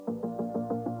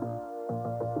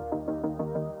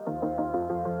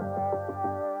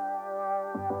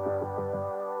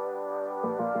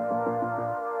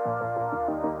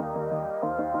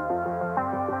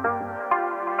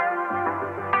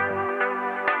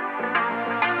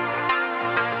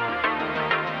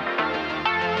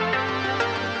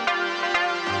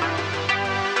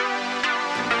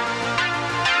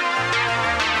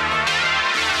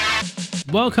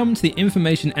Welcome to the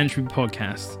Information Entropy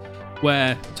Podcast,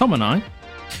 where Tom and I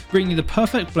bring you the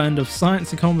perfect blend of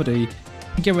science and comedy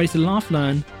and get ready to laugh,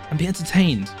 learn, and be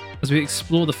entertained as we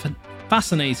explore the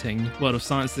fascinating world of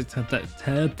science and technology.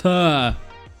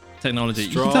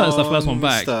 You can tell it's the first one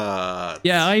back.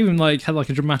 Yeah, I even had a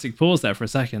dramatic pause there for a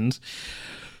second.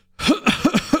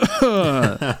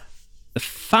 The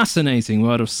fascinating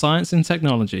world of science and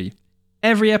technology.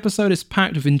 Every episode is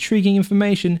packed with intriguing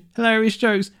information, hilarious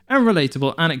jokes, and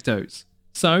relatable anecdotes.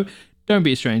 So, don't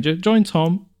be a stranger. Join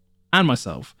Tom and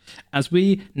myself as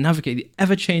we navigate the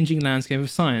ever-changing landscape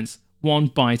of science, one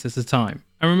bite at a time.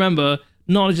 And remember,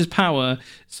 knowledge is power,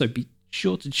 so be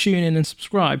sure to tune in and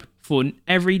subscribe for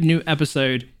every new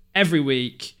episode every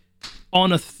week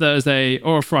on a Thursday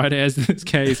or a Friday, as in this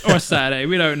case, or a Saturday.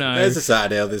 We don't know. It's a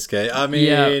Saturday in this case. I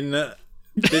mean... Yeah.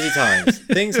 Busy times.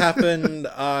 Things happen.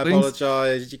 I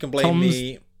apologise. You can blame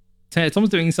me. Tom's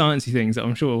doing sciencey things that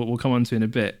I'm sure we'll come on to in a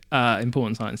bit.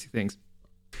 Important sciencey things.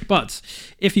 But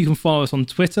if you can follow us on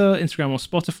Twitter, Instagram, or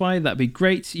Spotify, that'd be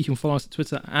great. You can follow us on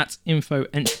Twitter at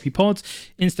InfoEntropyPod,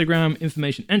 Instagram,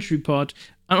 Information Entropy Pod.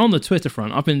 And on the Twitter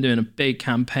front, I've been doing a big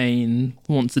campaign,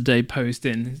 once a day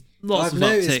posting. Lots of upticks.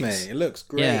 I've noticed, mate. It looks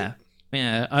great.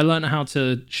 Yeah, I learned how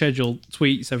to schedule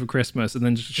tweets over Christmas and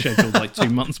then just schedule 2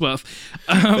 months worth.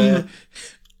 And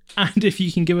if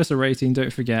you can give us a rating,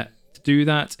 don't forget to do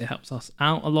that. It helps us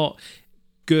out a lot.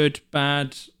 Good,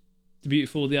 bad, the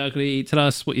beautiful, the ugly. Tell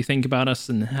us what you think about us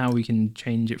and how we can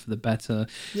change it for the better.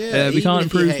 Yeah, we can't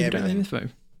improve if you don't have info.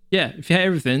 Yeah, if you hate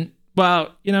everything,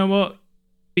 well, you know what?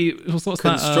 What's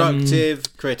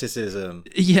constructive criticism.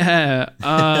 Yeah,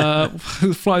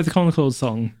 Fly with the Conchords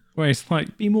song. Where it's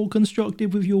be more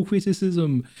constructive with your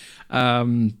criticism.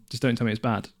 Just don't tell me it's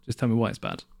bad. Just tell me why it's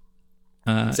bad.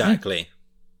 Exactly.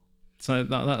 So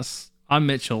that's... I'm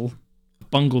Mitchell.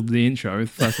 Bungled the intro, the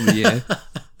first of the year.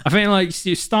 I think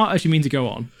you start as you mean to go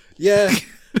on. Yeah.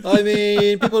 I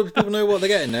mean, people know what they're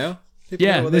getting now.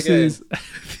 This is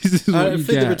what you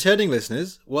for the returning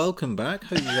listeners, welcome back.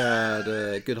 Hope you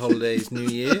had good holidays, New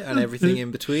Year, and everything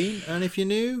in between. And if you're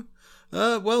new,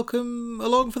 welcome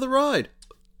along for the ride.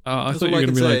 I thought you were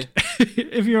going to be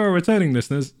if you're returning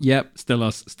listeners, yep, still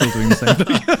us, still doing the same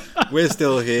thing. We're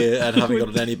still here and haven't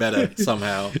gotten any better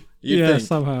somehow.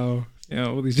 Somehow. Yeah,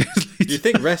 all these years later. You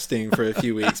think resting for a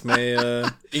few weeks may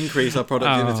increase our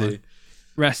productivity?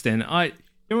 Resting.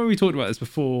 Remember we talked about this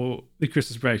before the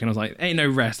Christmas break, and I was like, ain't no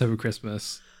rest over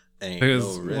Christmas. Ain't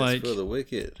no rest for the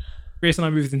wicked. Grace and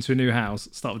I moved into a new house,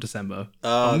 start of December.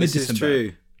 This is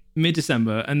true.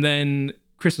 Mid-December, and then...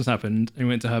 Christmas happened and we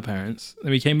went to her parents.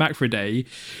 Then we came back for a day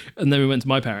and then we went to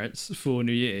my parents for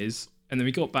New Year's. And then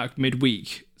we got back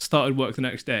midweek, started work the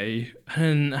next day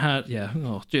and had,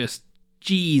 jeez.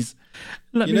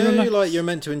 You're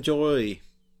meant to enjoy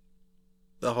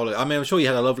the holiday. I mean, I'm sure you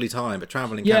had a lovely time, but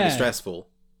traveling can be stressful.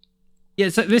 Yeah,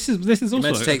 so this is also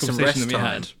meant to take a some conversation rest that we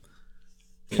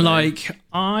time. had.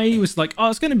 I was like,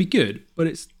 it's going to be good, but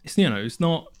it's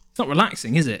not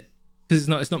relaxing, is it? Because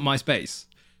it's not my space.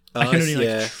 I can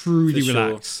only truly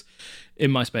relax in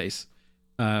my space.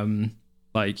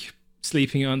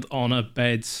 Sleeping on a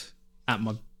bed at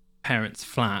my parents'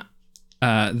 flat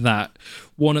that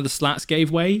one of the slats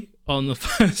gave way on the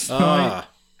first night.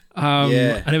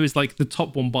 And it was the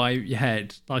top one by your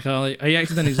head. I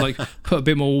accidentally put a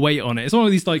bit more weight on it. It's one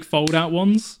of these fold out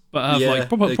ones, but have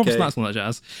proper slats on that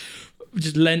jazz.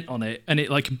 Just leant on it and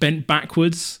it bent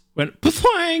backwards, went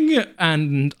plang,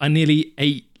 and I nearly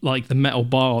ate the metal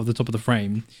bar off the top of the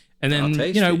frame. And then,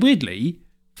 weirdly,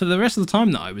 for the rest of the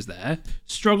time that I was there,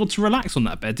 struggled to relax on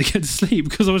that bed to get to sleep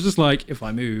because I was just if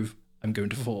I move, I'm going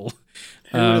to fall.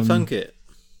 Who would have thunk it?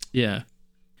 Yeah.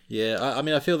 Yeah, I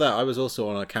mean, I feel that I was also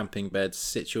on a camping bed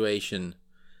situation.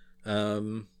 I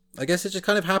guess it just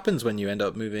kind of happens when you end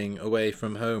up moving away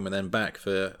from home and then back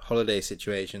for holiday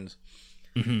situations.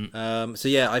 Mm-hmm. So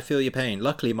yeah, I feel your pain.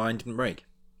 Luckily, mine didn't break.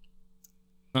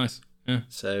 Nice. Yeah.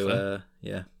 So,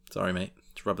 sorry, mate,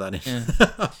 to rub that in. Yeah.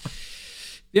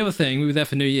 The other thing, we were there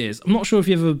for New Year's. I'm not sure if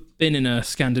you've ever been in a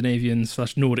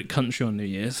Scandinavian/Nordic country on New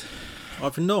Year's.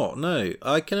 I've not, no.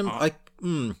 I can't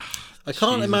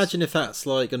imagine if that's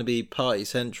going to be party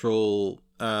central,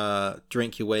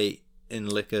 drink your weight in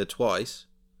liquor twice.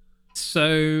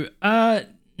 So,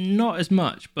 not as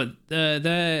much, but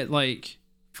they're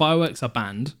fireworks are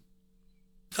banned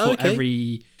for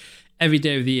every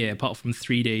day of the year, apart from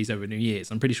 3 days over New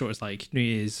Year's. I'm pretty sure it's New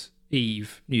Year's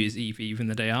Eve, even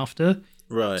the day after.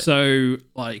 Right. So,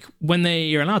 when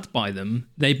they are allowed to buy them,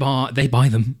 they buy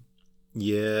them.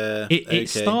 Yeah. It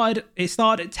started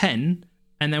at 10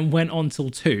 and then went on till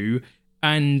 2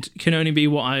 and can only be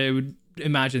what I would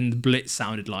imagine the Blitz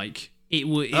sounded like It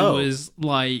was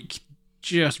like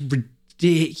just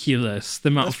ridiculous the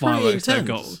amount of fireworks they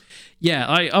got. Yeah,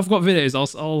 I've got videos.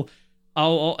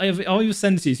 I'll either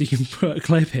send it to you so you can put a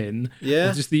clip in. Yeah.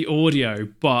 Or just the audio.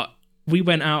 But we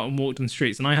went out and walked on the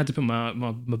streets, and I had to put my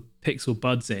Pixel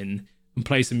buds in and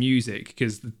play some music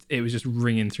because it was just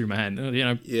ringing through my head. You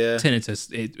know,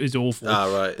 tinnitus. It was awful.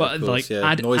 Right. But course,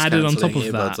 added on top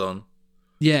of that. On.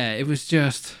 Yeah, it was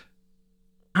just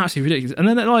absolutely ridiculous. And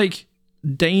then like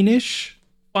Danish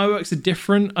fireworks are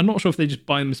different. I'm not sure if they just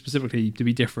buy them specifically to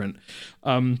be different.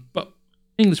 But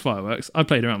English fireworks, I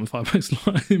played around with fireworks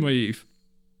in my youth.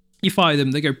 You fire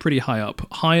them, they go pretty high up,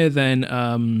 higher than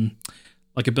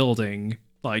like a building,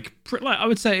 like I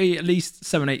would say at least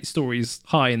 7-8 stories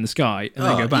high in the sky, and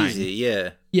they go bang. Easy, yeah.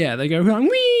 Yeah, they go like,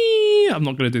 wee. I'm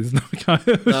not going to do this now. No,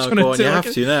 go on, you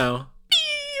have to now.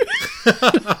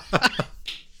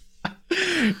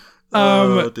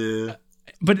 Oh dear.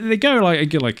 But they go like a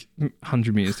good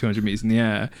 100 meters, 200 meters in the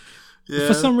air. Yeah.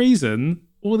 For some reason,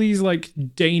 all these like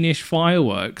Danish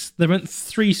fireworks, they went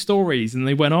 3 stories and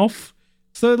they went off.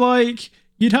 So like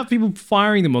you'd have people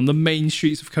firing them on the main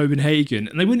streets of Copenhagen,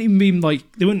 and they wouldn't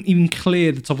even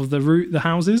clear the top of the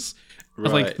houses,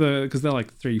 right? Because they're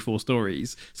like 3-4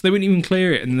 stories, so they wouldn't even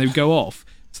clear it, and they would go off.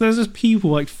 So there's just people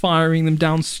like firing them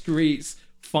down streets,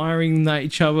 firing them at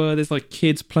each other. There's like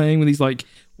kids playing with these like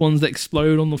ones that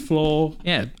explode on the floor.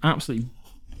 Yeah, absolutely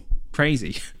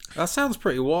crazy. That sounds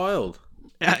pretty wild.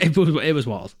 It was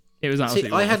wild. It was absolutely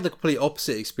wild. I had the complete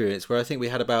opposite experience where I think we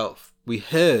heard about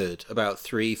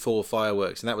 3-4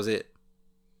 fireworks, and that was it.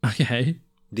 Okay.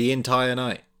 The entire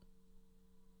night.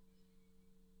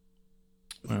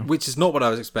 Wow. Which is not what I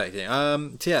was expecting.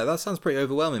 So yeah, that sounds pretty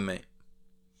overwhelming, mate.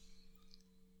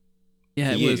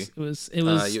 Yeah, it was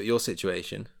your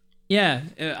situation. Yeah,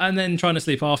 and then trying to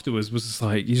sleep afterwards was just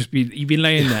like you'd be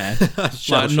laying there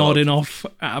like nodding off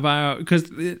about,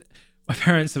 because my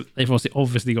parents they've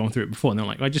obviously gone through it before, and they're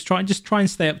like, just try and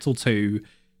stay up till 2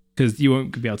 because you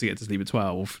won't be able to get to sleep at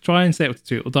 12. Try and stay up to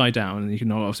 2, it'll die down and you can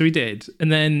nod off. So we did,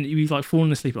 and then you'd be like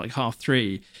falling asleep at like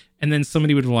 2:30, and then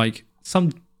somebody would like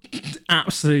some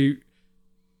absolute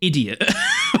idiot.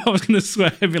 I was going to swear,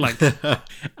 it'd be like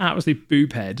absolute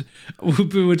boob head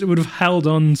would have held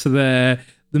on to the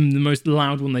most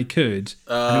loud one they could,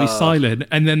 and it'd be silent,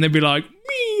 and then they'd be like,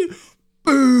 me,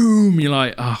 boom. You're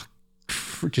like,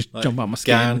 just like jump out my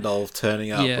skin. Gandalf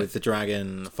turning up with the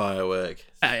dragon firework,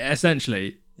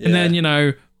 essentially. Yeah. And then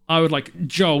I would like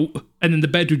jolt, and then the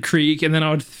bed would creak, and then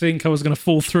I would think I was going to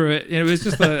fall through it. It was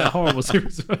just a horrible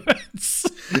series of events.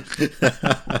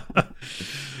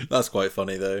 That's quite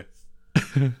funny though.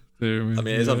 I mean,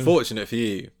 it's unfortunate for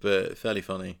you, but fairly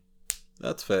funny.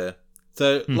 That's fair.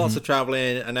 So lots of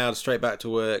traveling, and now straight back to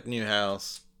work. New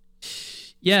house.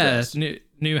 Yeah,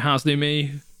 new house, new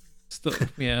me. Still,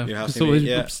 yeah, new house, new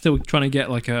me, still trying to get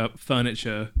like a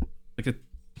furniture, like a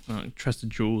chest of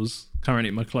drawers.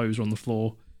 Currently, my clothes are on the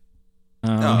floor.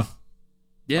 Yeah,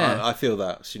 I feel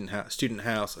that student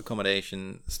house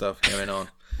accommodation stuff going on.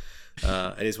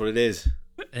 It is what it is.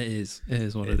 It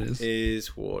is what it is. It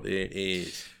is what it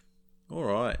is. All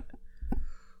right.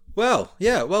 Well,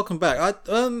 yeah, welcome back.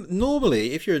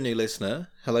 Normally, if you're a new listener,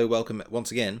 hello, welcome once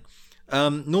again.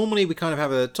 Normally, we kind of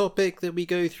have a topic that we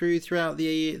go throughout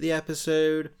the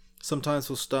episode. Sometimes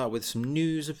we'll start with some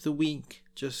news of the week,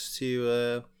 just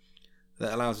to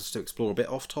that allows us to explore a bit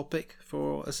off topic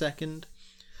for a second.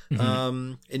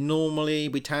 And normally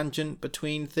we tangent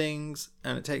between things,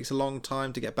 and it takes a long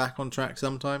time to get back on track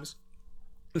sometimes.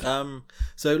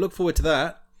 So look forward to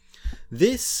that.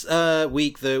 This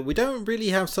week, though, we don't really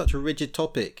have such a rigid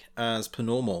topic as per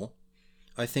normal.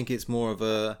 I think it's more of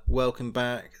a welcome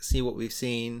back, see what we've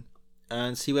seen,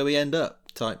 and see where we end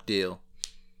up type deal.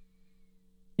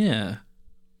 Yeah.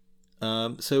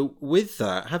 So with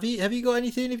that, have you got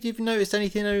anything? Have you noticed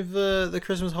anything over the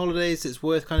Christmas holidays that's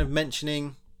worth kind of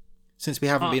mentioning, since we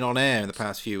haven't been on air in the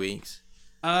past few weeks?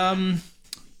 I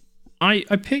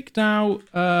picked out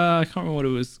I can't remember what it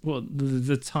was. What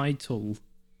the title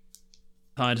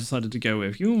I decided to go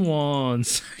with. Give me 1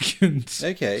 second.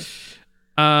 Okay.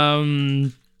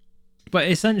 But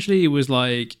essentially it was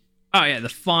like, the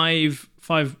five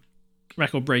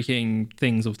record-breaking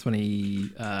things of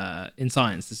 20 in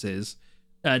science. This is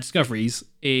discoveries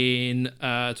in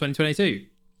 2022.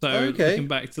 So looking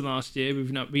back to last year,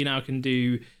 we now can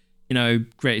do,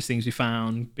 greatest things we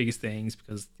found, biggest things,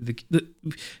 because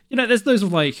there's those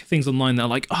of like things online that are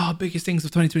like, biggest things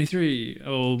of 2023,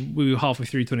 or we were halfway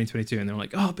through 2022 and they're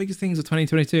like, biggest things of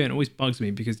 2022, and it always bugs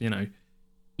me because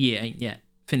ain't yet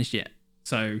finished yet.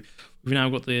 So we've now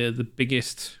got the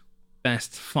biggest,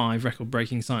 best 5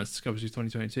 record-breaking science discoveries of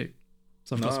 2022.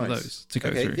 So I've got some of those to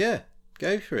go through. Yeah,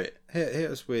 Go for it.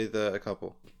 Hit us with a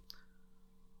couple.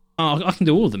 Oh, I can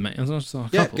do all of them, mate. Go. Sorry.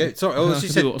 Oh, you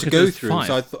said to go through,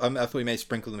 so I thought you may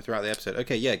sprinkle them throughout the episode.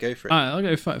 Okay, yeah, go for it. I'll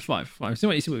go five.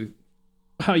 See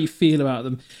how you feel about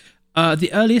them. The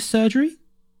earliest surgery?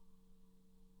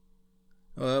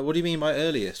 What do you mean by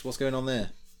earliest? What's going on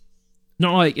there?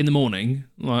 Not like in the morning,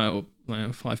 like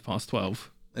 12:05.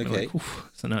 Okay. Like,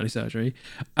 it's an early surgery.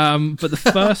 But the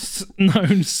first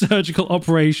known surgical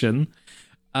operation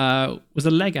was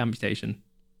a leg amputation.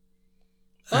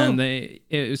 Oh. And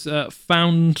it was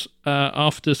found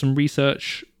after some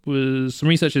researchers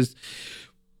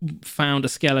found a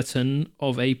skeleton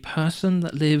of a person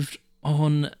that lived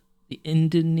on the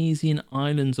Indonesian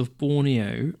islands of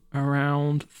Borneo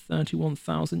around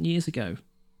 31,000 years ago.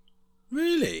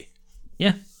 Really?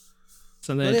 Yeah.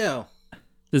 So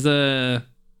there's a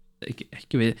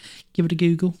give it a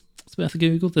Google. It's worth a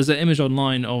Google. There's an image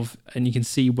online and you can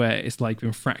see where it's like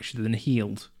been fractured and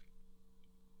healed.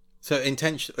 So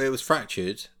it was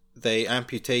fractured, they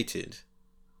amputated,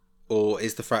 or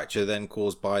is the fracture then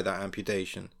caused by that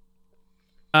amputation?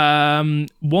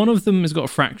 One of them has got a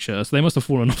fracture, so they must have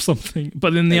fallen off something.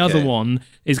 But then the other one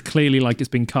is clearly like it's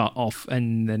been cut off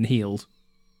and then healed.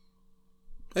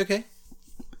 Okay.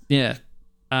 Yeah.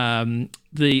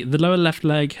 The lower left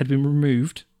leg had been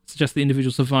removed, suggests the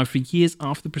individual survived for years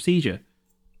after the procedure.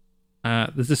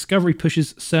 The discovery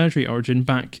pushes surgery origin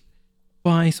back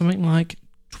by something like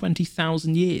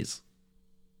 20,000 years.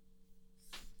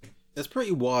 That's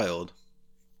pretty wild.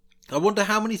 I wonder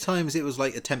how many times it was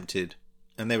like attempted,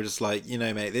 and they were just like,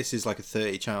 mate, this is like a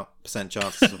 30%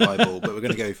 chance of survival, but we're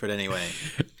going to go for it anyway.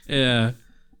 Yeah,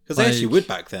 because they actually would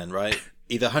back then, right?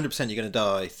 Either 100% you're going to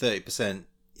die, 30%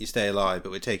 you stay alive,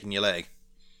 but we're taking your leg.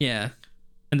 Yeah,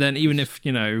 and then even if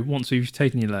once we've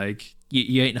taken your leg,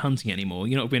 you ain't hunting anymore.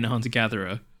 You're not being a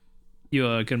hunter-gatherer. You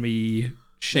are going to be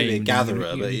shamed. Maybe a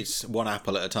gatherer, but it's one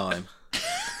apple at a time.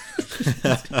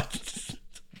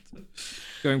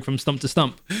 Going from stump to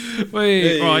stump.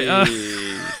 Wait, hey. Right.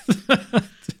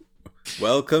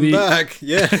 Welcome back.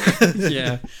 Yeah.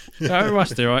 Yeah. I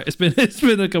rushed it, right? It's been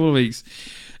a couple of weeks.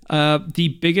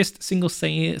 The biggest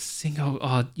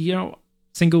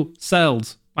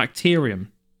single-celled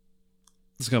bacterium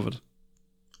discovered.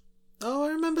 Oh, I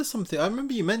remember something. I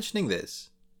remember you mentioning this.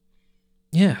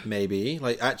 Yeah. Maybe,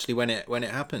 like actually when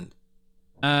it happened.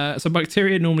 So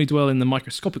bacteria normally dwell in the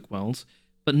microscopic world,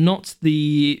 but not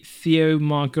the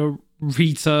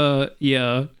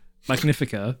Theomargarita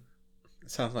magnifica.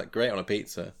 It sounds like great on a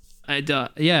pizza.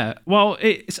 Yeah. Well,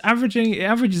 it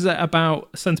averages at about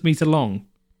a centimeter long.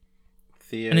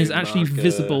 And is actually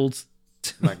visible.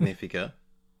 Magnifica.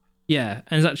 Yeah,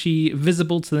 and is actually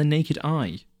visible to the naked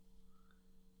eye.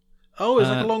 Oh, it's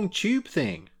like a long tube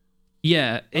thing.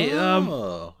 Yeah.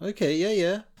 Okay,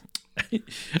 yeah.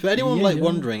 For anyone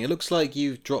wondering, it looks like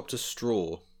you've dropped a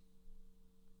straw.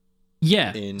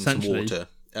 Yeah, in some water.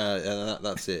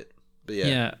 That's it. But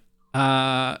yeah.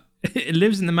 Yeah. It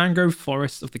lives in the mangrove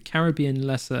forests of the Caribbean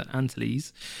Lesser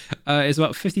Antilles. It's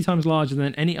about 50 times larger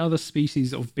than any other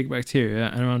species of big bacteria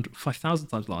and around 5,000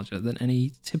 times larger than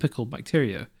any typical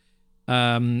bacteria.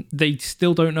 They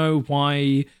still don't know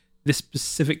why this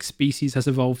specific species has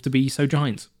evolved to be so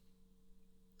giant.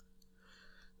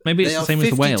 Maybe it's the same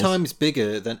as the whales. 50 times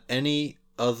bigger than any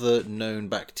other known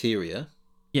bacteria.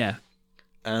 Yeah.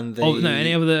 And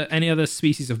any other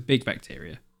species of big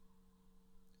bacteria.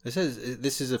 It says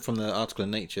this is from the article in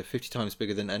Nature. 50 times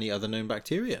bigger than any other known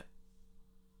bacteria.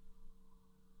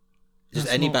 Just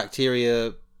any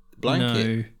bacteria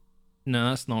blanket. No,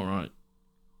 that's not right.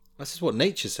 That's just what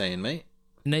Nature's saying, mate.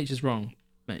 Nature's wrong,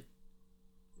 mate.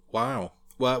 Wow.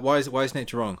 Why is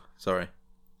Nature wrong? Sorry,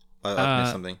 I've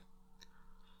missed something.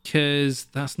 Because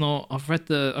that's not. I've got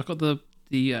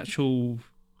the actual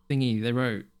thingy they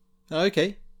wrote. Oh,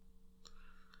 okay.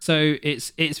 So it's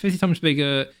 50 times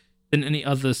bigger than any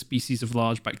other species of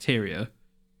large bacteria.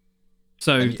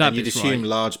 So and you'd assume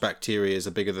large bacteria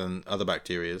are bigger than other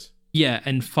bacterias. Yeah,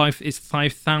 and it's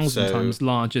 5,000 times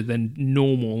larger than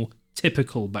normal,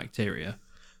 typical bacteria.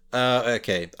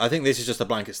 Okay. I think this is just a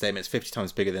blanket statement. It's 50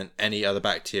 times bigger than any other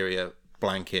bacteria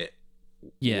blanket.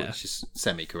 Yeah. Which is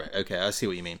semi-correct. Okay, I see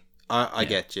what you mean. I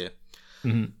get you.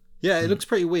 Mm-hmm. Yeah, it looks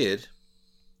pretty weird.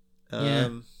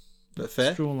 But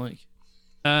fair. Straw-like.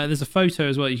 There's a photo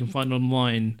as well you can find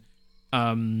online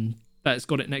that's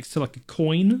got it next to like a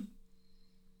coin.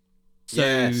 So,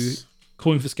 yes.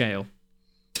 Coin for scale.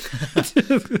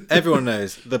 Everyone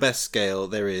knows the best scale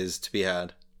there is to be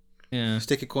had. Yeah.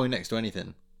 Stick a coin next to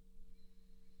anything.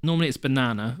 Normally it's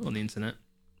banana on the internet.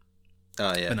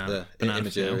 Oh yeah, banana the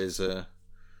imager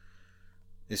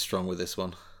is strong with this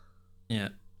one. Yeah.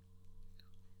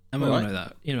 And we all know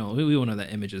that. We all know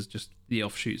that image is just the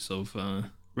offshoots of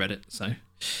Reddit. So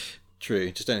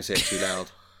true. Just don't say it too loud.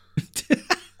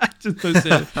 Just don't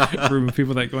say it. Room of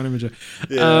people that go on Imager.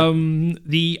 Yeah.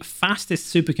 The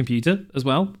fastest supercomputer as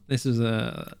well. This is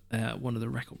one of the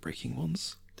record-breaking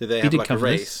ones. Do they have like a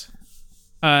race?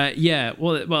 Yeah.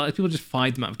 Well, people just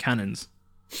fired them out of cannons.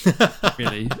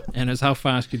 Really, and it's how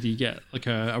fast could you get like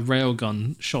a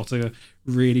railgun shot a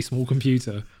really small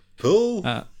computer? Pull.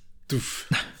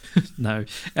 No,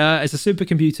 it's a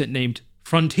supercomputer named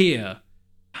Frontier.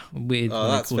 Weird.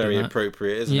 Oh, that's very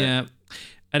appropriate, isn't it? Yeah.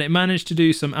 And it managed to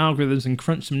do some algorithms and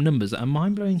crunch some numbers at a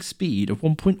mind-blowing speed of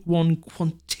 1.1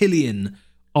 quintillion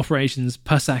operations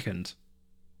per second.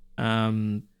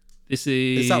 This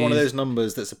is that one of those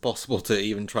numbers that's impossible to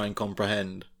even try and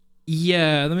comprehend?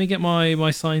 Yeah, let me get my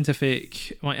SI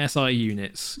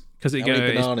units, because it goes. How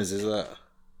many bananas is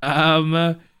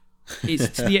that? It's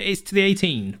to the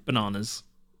 18 bananas.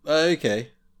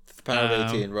 Okay, to the power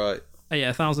of 18, right? Yeah,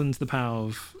 1,000 to the power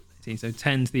of 18, so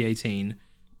 10 to the 18.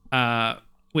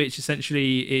 Which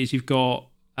essentially is you've got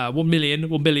 1 million,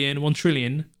 1 billion, 1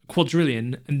 trillion,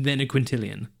 quadrillion, and then a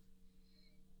quintillion.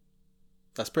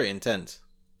 That's pretty intense.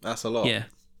 That's a lot.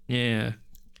 Yeah.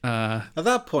 At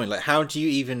that point, like, how do you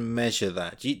even measure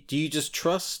that? Do you just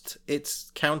trust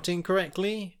it's counting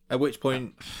correctly? At which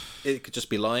point, it could just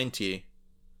be lying to you.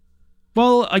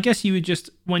 Well, I guess you would just,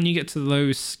 when you get to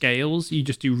those scales, you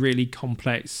just do really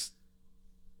complex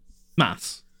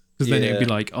maths. Because then it would be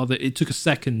like, it took a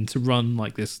second to run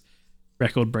like this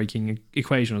record-breaking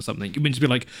equation or something. It would just be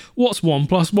like, what's 1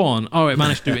 + 1? Oh, it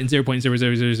managed to do it in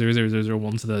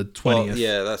 0.0000001 to the 20th. Well,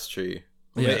 yeah, that's true.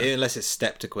 Unless it's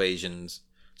stepped equations,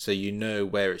 so you know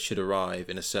where it should arrive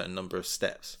in a certain number of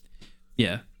steps.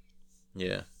 Yeah.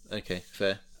 Yeah. Okay.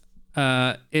 Fair.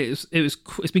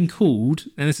 It's been called,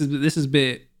 and this is a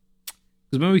bit.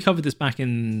 Because when we covered this back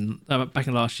in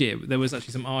last year, there was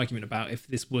actually some argument about if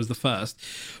this was the first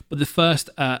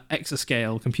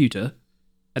exascale computer,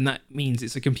 and that means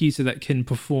it's a computer that can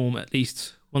perform at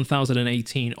least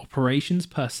 1,018 operations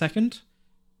per second.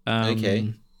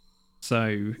 Okay.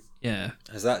 So yeah.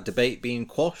 Has that debate been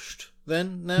quashed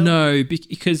then? Now? No,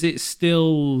 because it's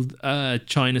still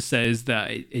China says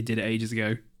that it did it ages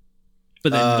ago,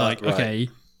 but then right. Okay,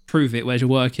 prove it. Where's your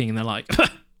working? And they're like.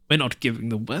 We're not giving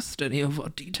the West any of our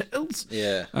details.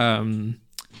 Yeah. Okay.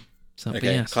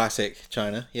 Yes. Classic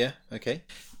China. Yeah. Okay.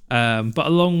 But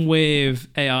along with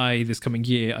AI this coming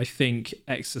year, I think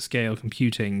exascale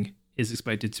computing is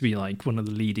expected to be like one of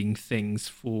the leading things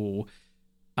for,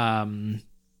 like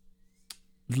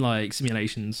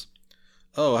simulations.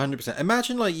 Oh, 100%.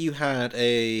 Imagine like you had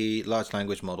a large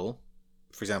language model,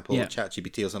 for example,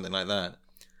 ChatGPT or something like that,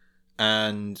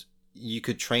 and you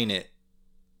could train it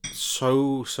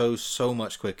so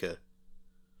much quicker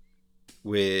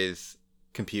with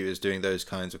computers doing those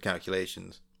kinds of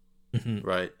calculations,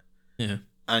 right? Yeah,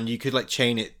 and you could like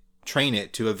train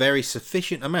it to a very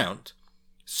sufficient amount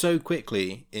so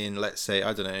quickly in, let's say,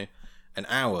 I don't know, an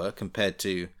hour compared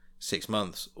to 6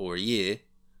 months or a year,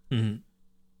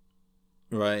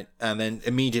 right? And then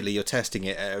immediately you're testing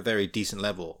it at a very decent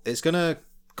level. It's gonna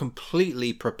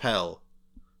completely propel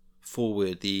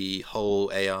forward the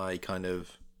whole AI kind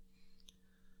of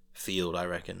field, I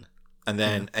reckon. And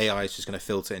then AI is just going to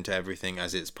filter into everything,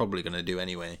 as it's probably going to do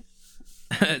anyway.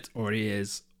 It already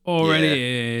is.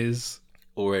 Already is.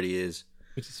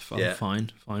 Which is fun. Yeah. Fine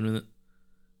with it.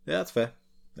 Yeah, that's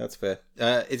fair.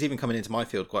 It's even coming into my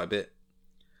field quite a bit.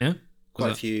 Yeah.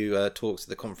 Quite a few talks at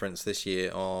the conference this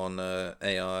year on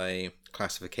AI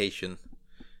classification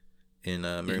in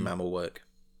marine mammal work.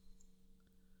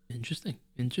 Interesting.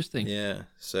 Yeah,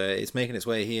 so it's making its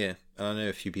way here, and I know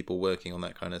a few people working on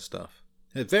that kind of stuff.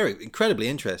 It's very incredibly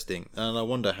interesting, and I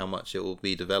wonder how much it will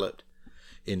be developed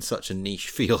in such a niche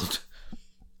field.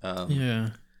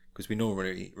 Because we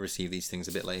normally receive these things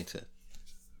a bit later.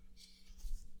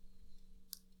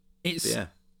 It's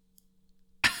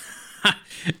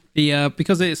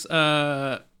because it's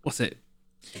what's it?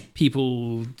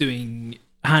 People doing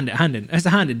hand in. It's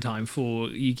a hand in time for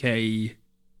UK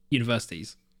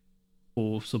universities.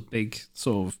 Or some big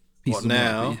sort of pieces of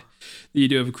work that you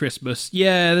do over Christmas.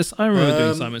 Yeah, I remember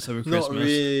doing assignments over Christmas. Not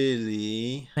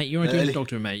really. Hey, you're a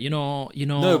doctor, mate. You're not.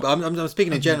 No, but I'm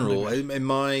speaking in general. In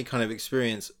my kind of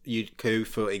experience, you'd go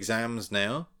for exams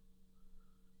now.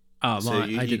 Oh, so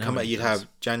you'd have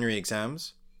January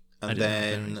exams, and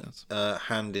then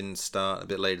hand-in start a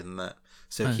bit later than that.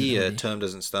 So here, term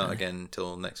doesn't start again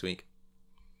until next week.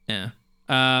 Yeah.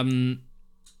 But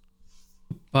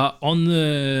on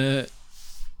the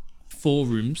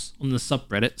forums, on the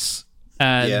subreddits,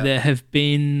 there have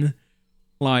been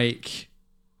like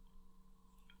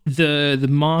the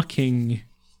marking,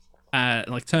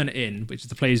 like Turnitin, which is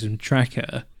the plagiarism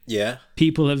tracker. Yeah.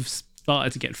 People have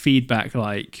started to get feedback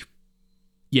like,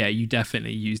 yeah, you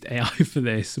definitely used AI for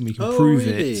this, and we can prove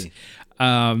really?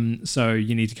 it. So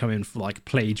you need to come in for like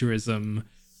plagiarism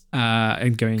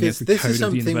and going against the this code is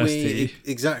of the something university.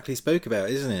 we exactly spoke about,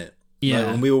 isn't it? Yeah. Like,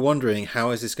 and we were wondering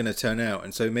how is this going to turn out,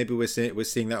 and so maybe we're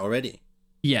seeing that already.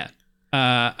 Yeah.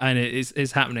 And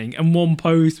it's happening. And one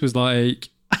post was like,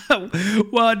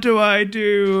 what do I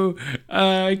do?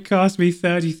 It cost me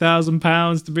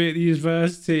 £30,000 to be at the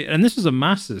university. And this was a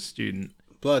master's student.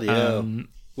 Bloody hell.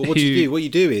 Well, what you do? What you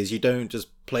do is you don't just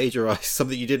plagiarize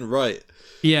something you didn't write.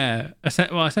 Yeah.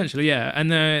 Well, essentially, yeah. And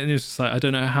then it was just like, I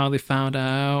don't know how they found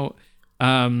out.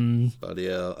 Bloody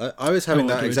hell. I was having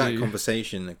that exact do?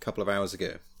 conversation a couple of hours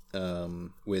ago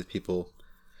with people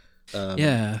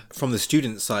Yeah. from the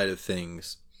student side of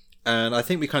things. And I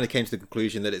think we kind of came to the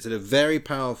conclusion that it's a very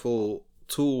powerful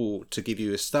tool to give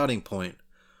you a starting point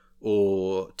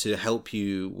or to help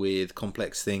you with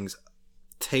complex things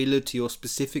tailored to your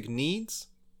specific needs.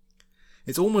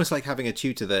 It's almost like having a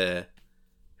tutor there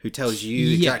who tells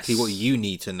you exactly what you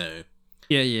need to know.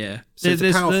 Yeah. So it's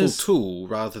a powerful tool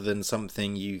rather than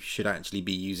something you should actually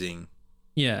be using.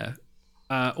 Yeah.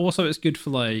 Also, it's good for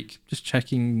like just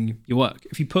checking your work.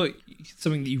 If you put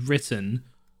something that you've written,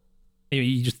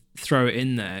 you just throw it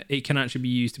in there, it can actually be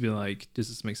used to be like, does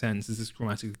this make sense? Is this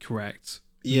grammatically correct?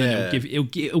 Yeah.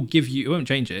 It'll give you, it won't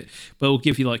change it, but it'll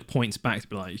give you like points back to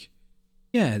be like,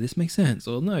 yeah, this makes sense.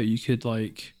 Or no, you could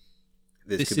like,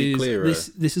 this could be clearer.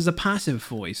 This is a passive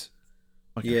voice.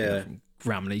 Okay,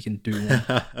 Grammarly can do one.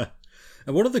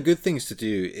 And one of the good things to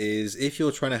do is if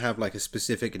you're trying to have like a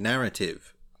specific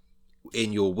narrative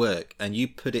in your work and you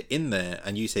put it in there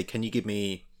and you say, can you give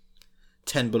me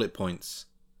 10 bullet points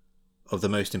of the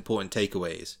most important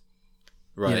takeaways,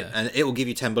 right? Yeah. And it will give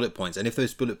you 10 bullet points. And if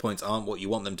those bullet points aren't what you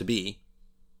want them to be,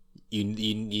 you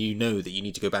know that you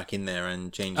need to go back in there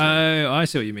and change them. Oh, I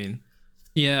see what you mean.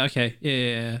 Yeah, okay.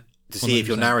 Yeah. To see 100%. If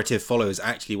your narrative follows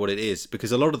actually what it is.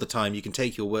 Because a lot of the time you can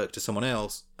take your work to someone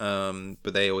else,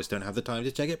 but they always don't have the time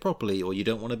to check it properly, or you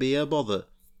don't want to be a bother.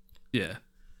 Yeah.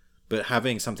 But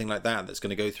having something like that that's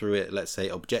going to go through it, let's say,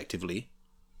 objectively,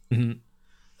 mm-hmm.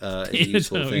 Is a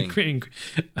useful thing.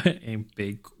 In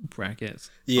big brackets.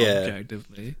 Yeah.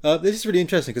 Objectively. This is really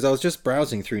interesting because I was just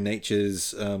browsing through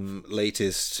Nature's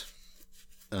latest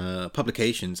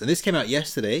publications, and this came out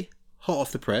yesterday, hot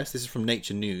off the press. This is from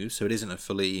Nature News, so it isn't a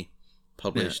fully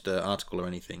published article or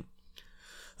anything.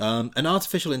 An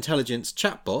artificial intelligence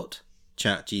chatbot,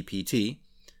 ChatGPT,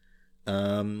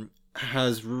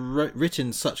 has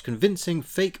written such convincing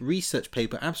fake research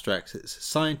paper abstracts that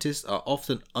scientists are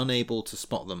often unable to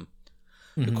spot them,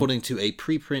 according to a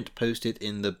preprint posted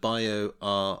in the bioRxiv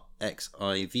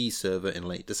server in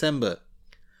late December.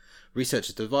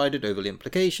 Researchers divided over the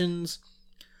implications.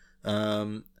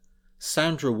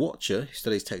 Sandra Watcher, who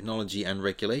studies technology and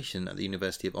regulation at the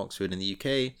University of Oxford in the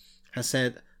UK, has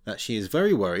said that she is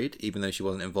very worried, even though she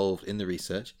wasn't involved in the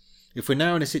research. If we're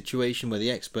now in a situation where the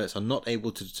experts are not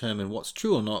able to determine what's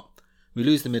true or not, we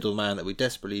lose the middleman that we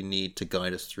desperately need to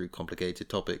guide us through complicated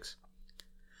topics.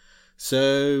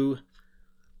 So,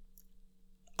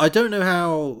 I don't know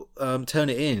how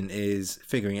Turnitin is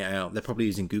figuring it out. They're probably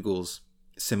using Google's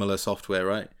similar software,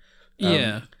 right?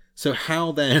 Yeah. So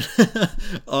how then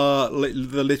are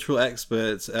the literal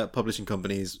experts at publishing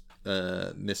companies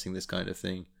missing this kind of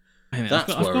thing?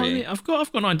 That's worrying. I've got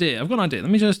an idea. Let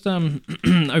me just open up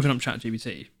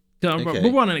ChatGPT. Okay.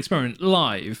 We'll run an experiment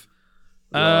live.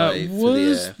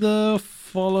 Was the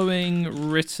following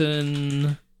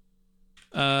written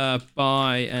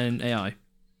by an AI?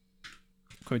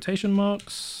 Quotation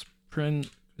marks. Print.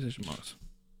 Quotation marks.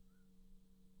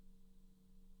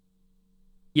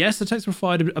 Yes, the text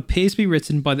provided appears to be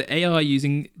written by the AI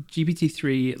using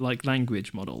GPT-3 like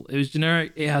language model. It was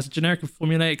generic. It has a generic and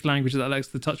formulaic language that lacks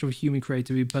the touch of human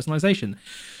creativity and personalization.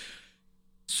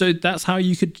 So that's how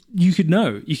you could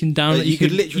know. You can download. You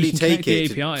could literally take it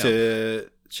to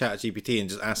ChatGPT and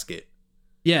just ask it.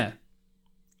 Yeah,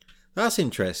 that's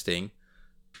interesting.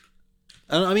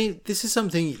 And I mean, this is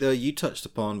something that you touched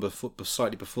upon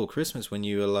slightly before Christmas when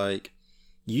you were like,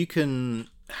 you can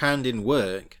hand in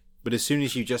work. But as soon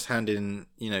as you just hand in,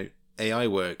 AI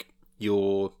work,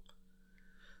 your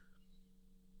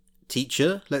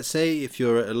teacher, let's say, if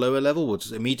you're at a lower level, will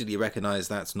just immediately recognize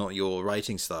that's not your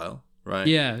writing style, right?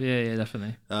 Yeah,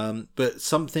 definitely. But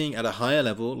something at a higher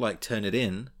level, like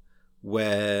Turnitin,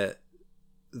 where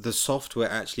the software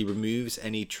actually removes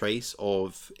any trace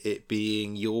of it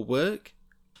being your work,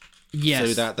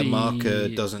 so that the marker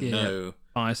doesn't know.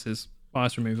 Bias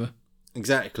remover.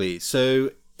 Exactly. So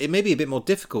it may be a bit more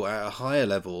difficult at a higher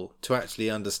level to actually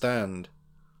understand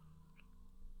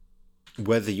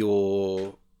whether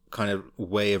your kind of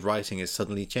way of writing is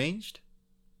suddenly changed.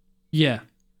 Yeah.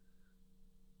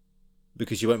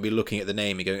 Because you won't be looking at the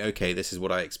name and going, okay, this is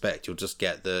what I expect. You'll just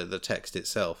get the text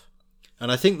itself.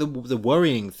 And I think the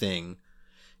worrying thing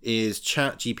is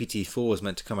ChatGPT 4 is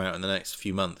meant to come out in the next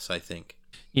few months, I think.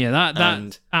 Yeah,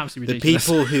 that's absolutely ridiculous.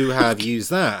 The people who have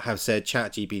used that have said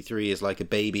ChatGPT 3 is like a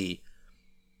baby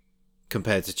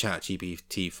compared to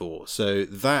ChatGPT 4. So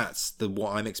that's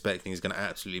what I'm expecting is going to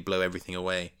absolutely blow everything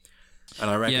away. And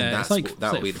I reckon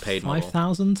that'll be the paid model.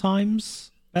 5,000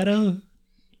 times better?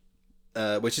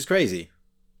 Which is crazy.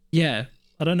 Yeah.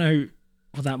 I don't know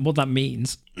what that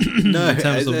means. No, in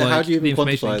terms of, like, how do you the even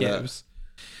information quantify it that? gives.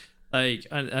 Like,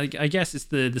 I guess it's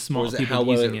the smart people how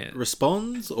using well it.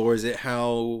 Responds, or is it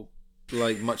how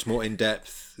like much more in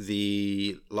depth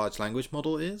the large language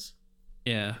model is?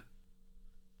 Yeah.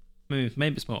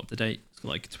 Maybe it's more up to date. It's got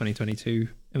like 2022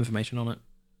 information on it.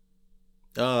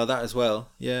 Oh, that as well.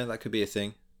 Yeah, that could be a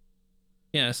thing.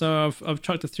 Yeah, so I've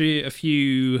chucked a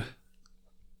few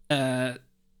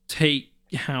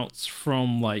takeouts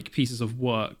from like pieces of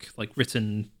work, like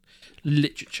written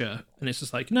literature, and it's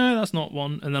just like, no, that's not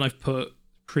one. And then I've put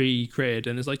pre-created,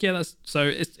 and it's like, yeah, that's so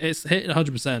it's hit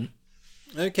 100%.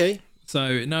 Okay. So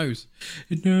it knows.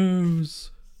 Mate,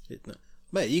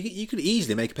 you could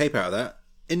easily make a paper out of that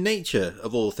in Nature,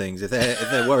 of all things. If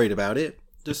they're worried about it,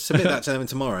 just submit that to them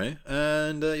tomorrow,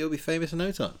 and you'll be famous in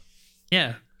no time.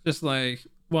 Yeah, just like,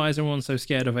 why is everyone so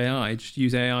scared of AI? Just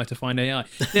use AI to find AI.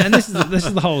 Yeah, and this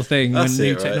is the whole thing when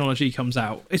new technology comes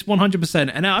out. It's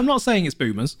 100%, and I'm not saying it's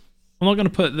boomers. I'm not going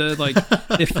to put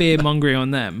the fear mongering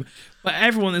on them, but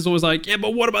everyone is always like, yeah,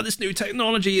 but what about this new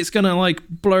technology? It's going to like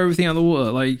blow everything out of the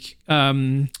water, like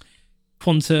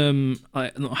quantum,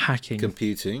 not hacking,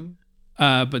 computing,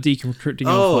 but decrypting.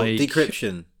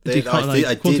 Decryption.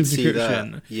 I did see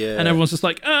that. Yeah, and everyone's just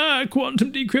like,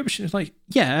 quantum decryption. It's like,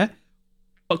 yeah,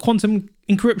 but quantum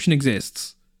encryption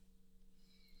exists.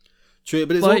 True,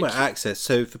 but it's all about access.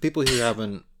 So for people who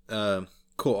haven't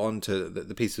caught on to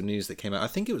the piece of news that came out, I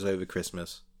think it was over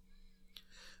Christmas,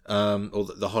 or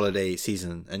the holiday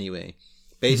season anyway.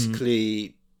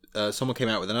 Basically, someone came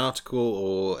out with an article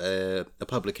or a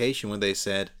publication where they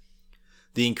said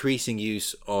the increasing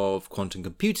use of quantum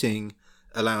computing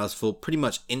allows for pretty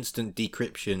much instant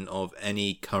decryption of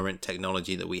any current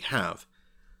technology that we have.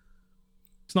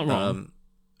 It's not wrong.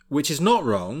 Which is not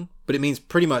wrong, but it means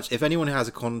pretty much if anyone has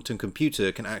a quantum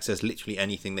computer can access literally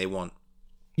anything they want.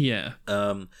 Yeah.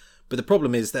 But the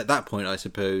problem is that at that point, I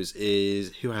suppose,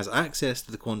 is who has access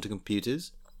to the quantum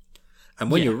computers.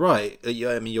 And when you're right,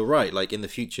 you're right. Like in the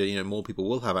future, more people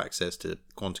will have access to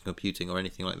quantum computing or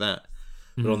anything like that.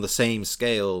 But on the same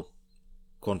scale,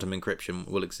 quantum encryption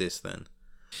will exist then.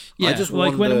 Yeah, I just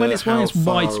like wonder when it's how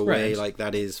far widespread, away like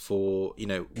that is for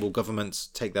will governments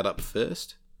take that up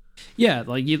first? Yeah,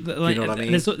 like you know what I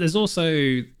mean? There's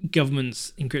also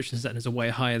government's encryption standards are way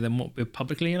higher than what we're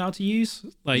publicly allowed to use.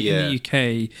 Like in the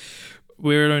UK,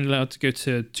 we're only allowed to go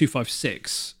to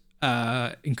 256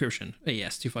 encryption.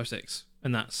 Yes, 256,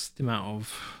 and that's the amount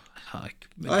of. I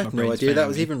have no idea that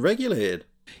was even regulated.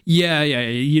 Yeah,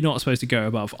 you're not supposed to go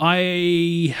above.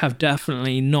 I have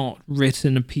definitely not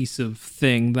written a piece of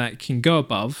thing that can go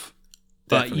above,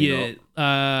 but you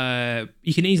can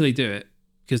easily do it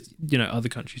because other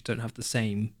countries don't have the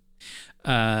same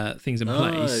things in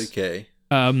place. Okay.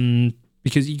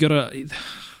 Because you gotta,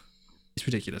 it's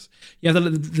ridiculous. Yeah,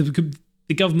 the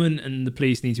government and the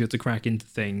police need to be able to crack into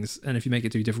things, and if you make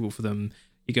it too difficult for them,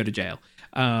 you go to jail.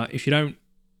 If you don't.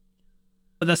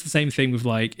 But that's the same thing with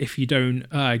like if you don't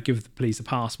give the police a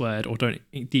password or don't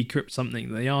decrypt something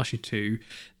that they ask you to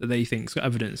that they think's got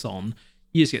evidence on,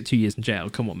 you just get 2 years in jail.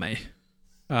 Come on, mate.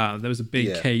 There was a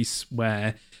big case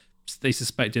where they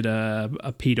suspected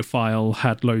a paedophile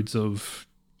had loads of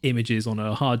images on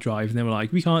a hard drive, and they were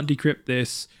like, "We can't decrypt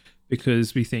this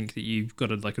because we think that you've got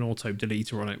an auto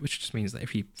deleter on it," which just means that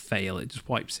if you fail, it just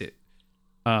wipes it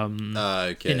in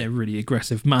a really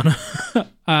aggressive manner.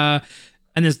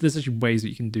 And there's actually ways that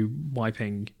you can do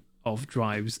wiping of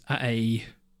drives at a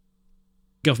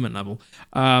government level.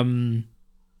 Because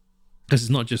it's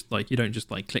not just like, you don't just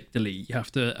like click delete. You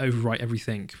have to overwrite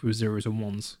everything with zeros and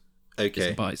ones.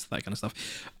 Okay. Bytes, that kind of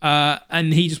stuff.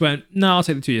 And he just went, no, I'll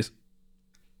take the 2 years.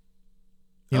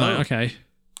 You're like, okay,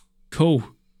 cool.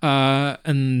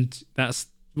 And that's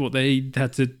what they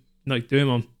had to like do him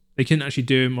on. They couldn't actually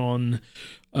do him on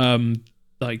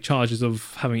like charges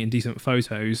of having indecent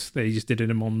photos. They just did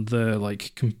him on the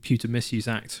like Computer Misuse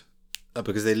Act.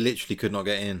 Because they literally could not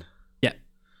get in. Yeah.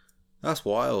 That's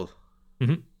wild.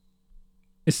 Mm-hmm.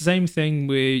 It's the same thing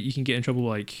where you can get in trouble.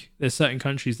 Like, there's certain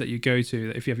countries that you go to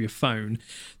that if you have your phone,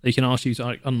 they can ask you to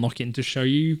like, unlock it and to show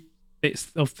you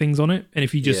bits of things on it. And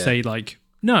if you just say like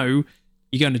no,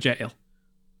 you're going to jail.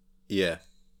 Yeah.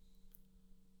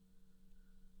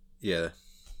 Yeah.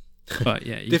 But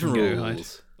yeah, you different can go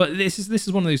rules. hide. But this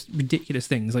is one of those ridiculous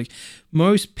things. Like,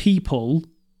 most people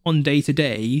on day to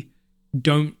day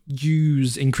don't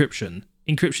use encryption.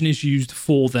 Encryption is used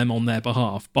for them on their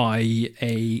behalf by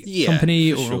a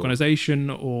company or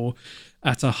organization, or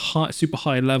at a super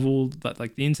high level that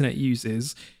like the internet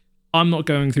uses. I'm not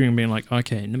going through and being like,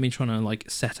 okay, let me try to like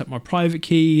set up my private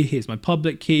key. Here's my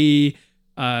public key.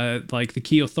 Like, the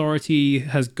key authority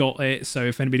has got it. So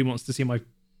if anybody wants to see my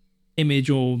image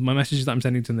or my messages that I'm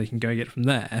sending to them, they can go get it from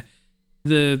there.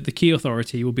 The key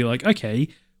authority will be like, okay,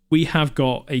 we have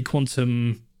got a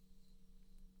quantum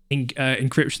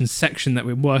encryption section that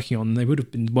we're working on. They would have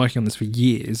been working on this for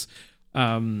years.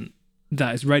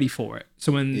 That is ready for it.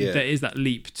 So when there is that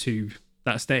leap to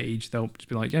that stage, they'll just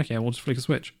be like, okay, we'll just flick a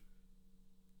switch.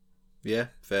 Yeah,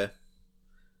 fair.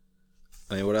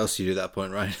 I mean, what else do you do at that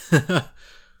point, right?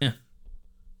 Yeah.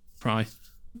 Cry.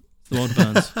 The world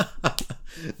burns.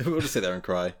 We'll just sit there and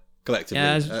cry collectively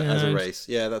as a race.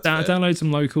 Yeah, that's fair. Download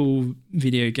some local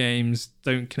video games.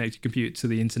 Don't connect your computer to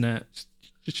the internet.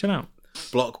 Just chill out.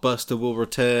 Blockbuster will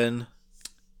return.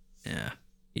 Yeah,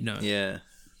 you know. Yeah,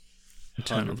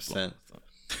 100%.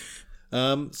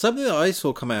 Something that I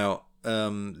saw come out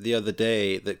the other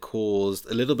day that caused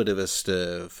a little bit of a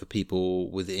stir for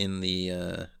people within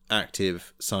the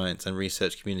active science and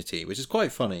research community, which is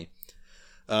quite funny.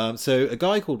 So a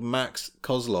guy called Max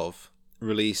Kozlov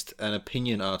released an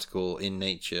opinion article in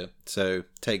Nature. So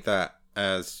take that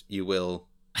as you will.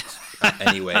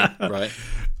 Anyway, right?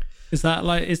 Is that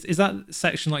like is that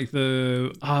section like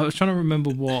the? I was trying to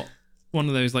remember what one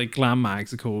of those like glam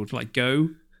mags are called, like Go.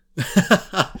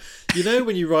 You know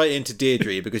when you write into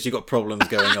Deirdre because you've got problems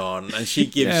going on and she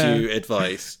gives you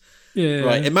advice. Yeah.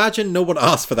 Right. Imagine no one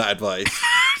asked for that advice.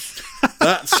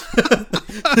 That's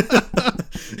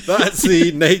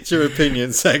the Nature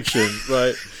opinion section,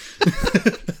 right?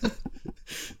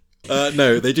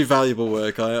 No, they do valuable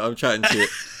work. I'm chatting to you,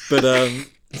 but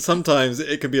sometimes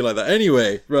it can be like that.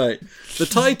 Anyway, right. The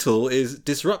title is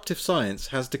 "Disruptive Science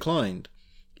Has Declined,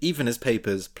 Even as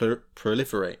Papers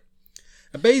Proliferate."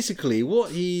 And basically,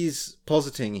 what he's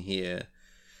positing here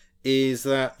is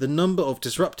that the number of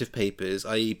disruptive papers,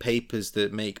 i.e. papers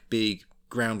that make big,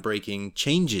 groundbreaking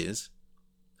changes,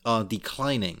 are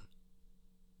declining.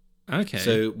 Okay.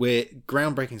 So where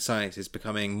groundbreaking science is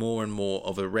becoming more and more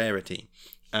of a rarity.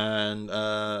 And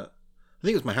I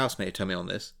think it was my housemate who told me on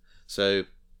this. So,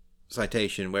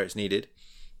 citation where it's needed.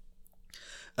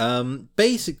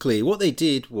 Basically, what they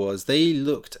did was they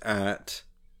looked at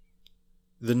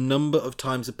the number of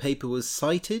times a paper was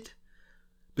cited.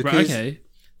 Because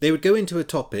they would go into a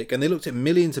topic and they looked at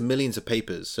millions and millions of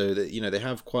papers. So that, they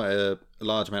have quite a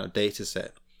large amount of data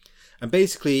set. And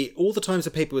basically, all the times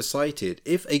a paper was cited,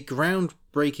 if a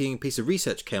groundbreaking piece of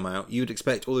research came out, you'd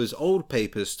expect all those old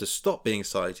papers to stop being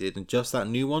cited and just that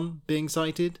new one being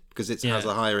cited because it has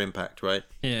a higher impact, right?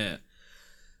 Yeah.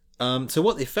 So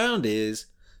what they found is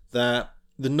that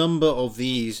the number of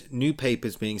these new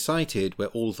papers being cited, where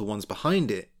all of the ones behind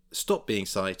it stopped being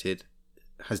cited,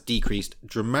 has decreased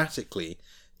dramatically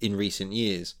in recent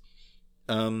years.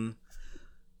 But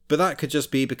that could just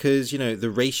be because,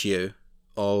 the ratio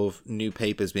of new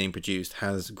papers being produced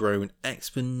has grown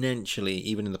exponentially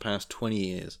even in the past 20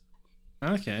 years.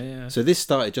 Okay, yeah. So this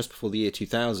started just before the year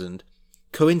 2000.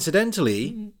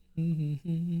 Coincidentally,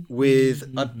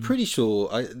 with, I'm pretty sure,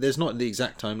 there's not the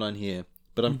exact timeline here,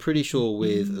 but I'm pretty sure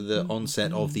with the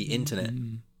onset of the internet.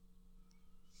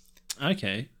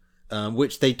 Okay.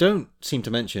 Which they don't seem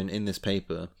to mention in this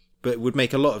paper, but would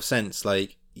make a lot of sense.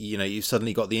 Like, you've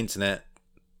suddenly got the internet,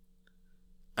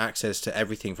 access to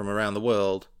everything from around the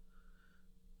world.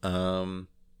 So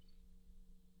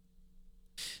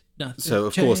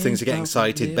of course things are getting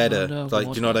cited better. Like,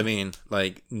 do you know what I mean?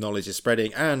 Like, knowledge is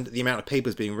spreading and the amount of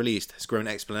papers being released has grown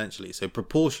exponentially. So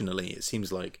proportionally, it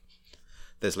seems like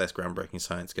there's less groundbreaking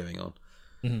science going on.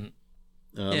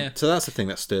 Mm-hmm. So that's the thing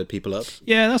that stirred people up.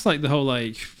 Yeah, that's like the whole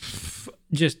like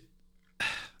just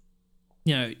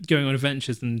going on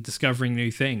adventures and discovering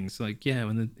new things. Like,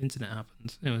 when the internet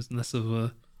happened, it was less of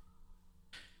a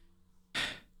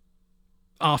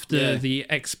after the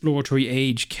exploratory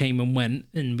age came and went,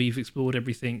 and we've explored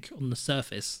everything on the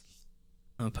surface.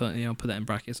 I'll put that in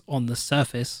brackets, on the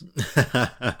surface.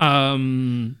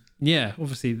 Obviously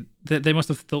they must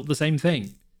have thought the same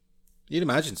thing. You'd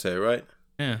imagine so, right?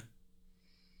 Yeah.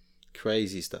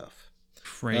 Crazy stuff.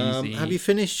 Crazy. Have you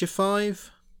finished your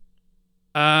 5?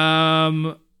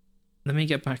 Let me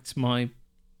get back to my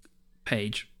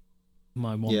page,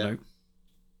 my OneNote.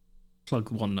 Plug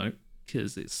OneNote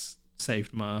because it's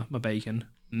saved my bacon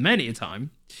many a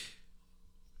time.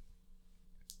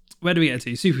 Where do we get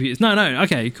to? Superheaters. No.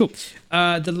 Okay, cool.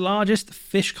 The largest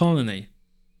fish colony.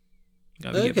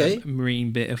 Get a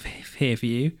marine bit of here for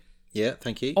you. Yeah,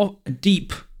 thank you.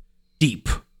 Deep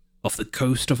off the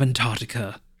coast of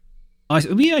Antarctica.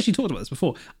 We actually talked about this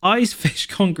before. Ice fish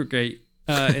congregate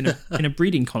in a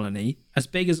breeding colony as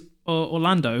big as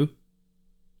Orlando,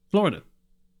 Florida.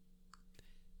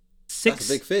 That's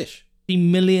a big fish. 60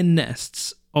 million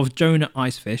nests of Jonah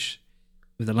icefish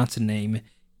with the Latin name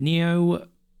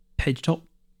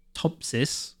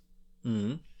Neopegtopsis.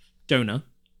 Jonah.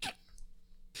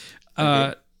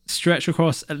 Stretch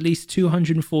across at least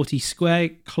 240 square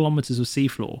kilometers of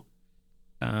seafloor.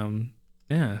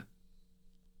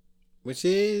 Which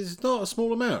is not a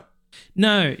small amount.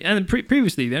 No, and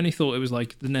previously they only thought it was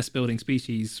like the nest building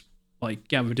species like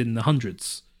gathered in the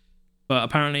hundreds. But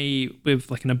apparently with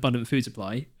like an abundant food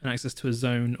supply and access to a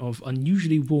zone of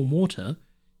unusually warm water,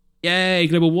 yay,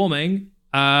 global warming.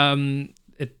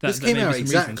 This came out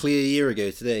exactly a year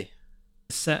ago today.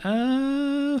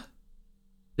 At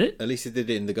least it did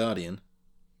it in The Guardian.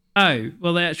 Oh,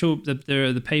 well,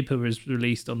 the paper was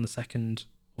released on the 2nd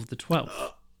of the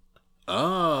 12th.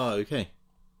 Okay.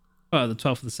 Well, the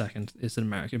 12th of the 2nd is an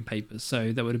American paper,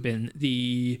 so that would have been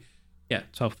the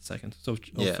 12th of the 2nd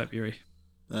of February.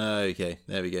 Okay,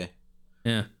 there we go.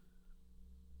 Yeah.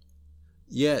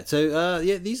 Yeah, so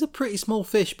these are pretty small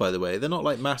fish, by the way. They're not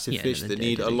like massive fish that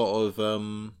need a lot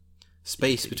of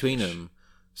space between them.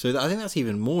 So I think that's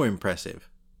even more impressive.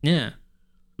 Yeah.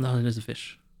 No, there's a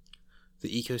fish. The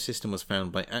ecosystem was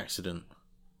found by accident.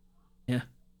 Yeah.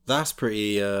 That's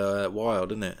pretty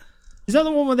wild, isn't it? Is that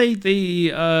the one where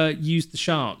they used the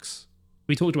sharks?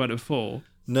 We talked about it before.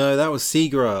 No, that was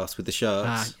seagrass with the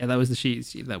sharks. Yeah, that was the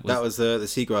sheets. That was the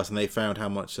seagrass, and they found how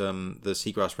much the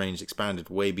seagrass range expanded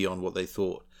way beyond what they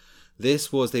thought.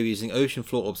 This was, they were using ocean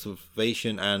floor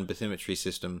observation and bathymetry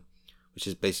system, which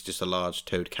is basically just a large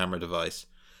towed camera device.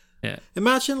 Yeah.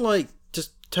 Imagine like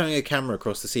just turning a camera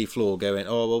across the sea floor, going,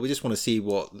 "Oh well, we just want to see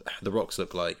what the rocks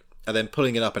look like," and then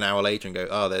pulling it up an hour later and go,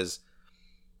 "Oh, there's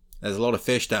a lot of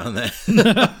fish down there."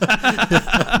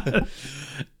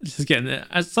 Just getting there.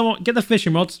 Someone get the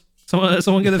fishing rods.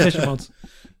 Someone get the fishing rods.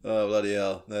 Oh bloody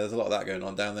hell! There's a lot of that going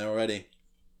on down there already.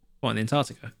 What, in the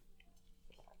Antarctica?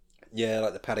 Yeah,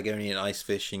 like the Patagonian ice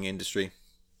fishing industry.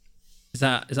 Is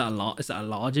that a lot? Is that a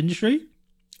large industry?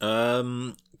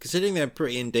 Considering they're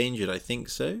pretty endangered, I think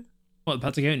so. What,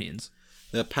 the Patagonians?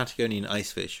 The Patagonian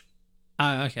ice fish.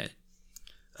 Oh, okay.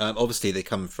 Obviously, they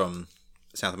come from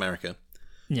South America.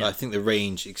 Yeah. I think the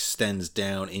range extends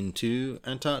down into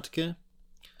Antarctica.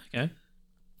 Okay.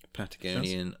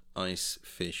 Patagonian ice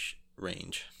fish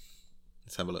range.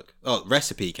 Let's have a look. Oh,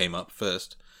 recipe came up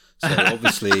first. So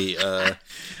obviously... What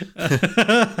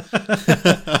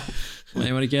do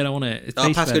you want to get on it?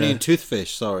 Patagonian toothfish,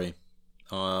 sorry.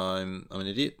 I'm an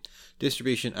idiot.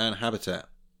 Distribution and habitat.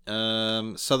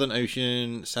 Southern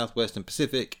Ocean, Southwest and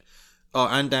Pacific. Oh,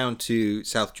 and down to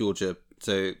South Georgia.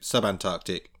 So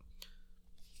subantarctic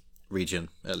region,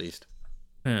 at least.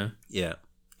 Yeah. Yeah.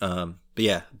 But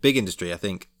yeah, big industry, I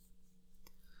think.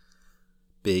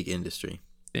 Big industry.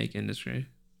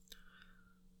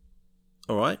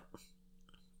 All right.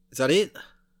 Is that it?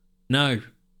 No,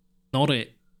 not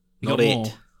it. Not it.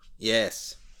 More.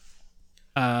 Yes.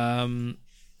 The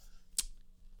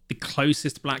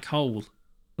closest black hole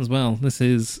as well. This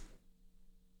is...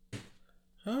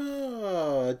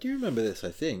 Oh, I do remember this,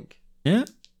 I think. Yeah?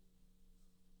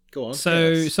 Go on.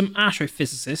 So, some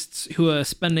astrophysicists who are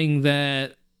spending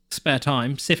their spare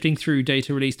time sifting through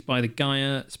data released by the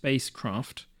Gaia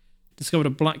spacecraft discovered a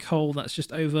black hole that's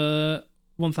just over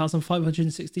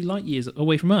 1,560 light years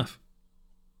away from Earth.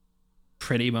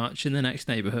 Pretty much in the next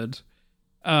neighborhood.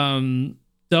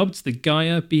 Dubbed the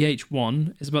Gaia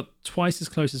BH1, is about twice as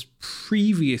close as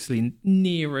previously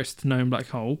nearest known black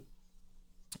hole.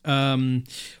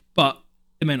 But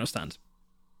it may not stand.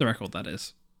 The record, that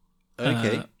is.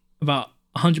 Okay. About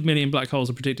 100 million black holes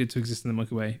are predicted to exist in the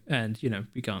Milky Way, and,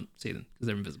 we can't see them because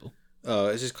they're invisible. Oh,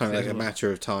 it's just kind of like a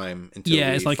matter of time until we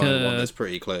it's like find one that's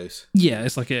pretty close. Yeah,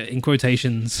 it's like in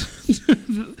quotations.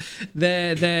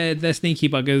 they're sneaky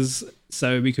buggers,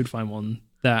 so we could find one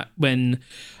that when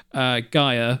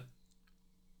Gaia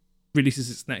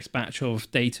releases its next batch of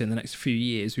data in the next few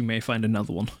years, we may find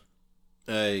another one.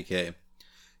 Okay.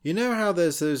 You know how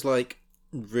there's those like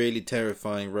really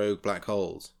terrifying rogue black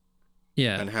holes?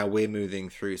 Yeah. And how we're moving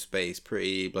through space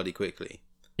pretty bloody quickly.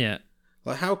 Yeah.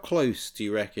 Like, how close do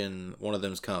you reckon one of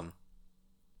them's come?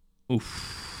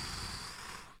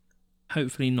 Oof.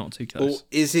 Hopefully not too close. Or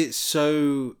is it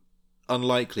so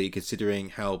unlikely considering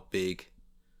how big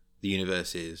the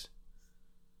universe is?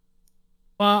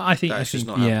 Well, I think that's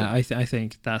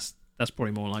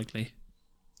probably more likely.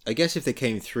 I guess if they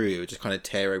came through, it would just kind of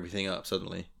tear everything up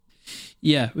suddenly.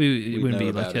 Yeah, it wouldn't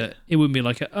be like a. It wouldn't be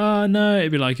like a. Oh no!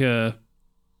 It'd be like a.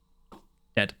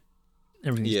 Dead.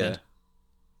 Everything's dead.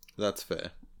 That's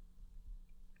fair.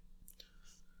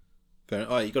 Fair.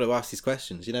 All right, you got to ask these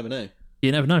questions. You never know.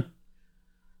 You never know.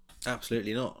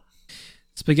 Absolutely not.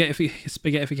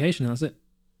 Spaghettification. That's it.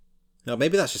 No,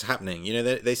 maybe that's just happening. You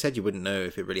know, they said you wouldn't know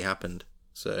if it really happened.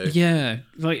 So yeah,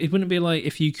 like it wouldn't be like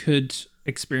if you could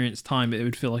experience time, it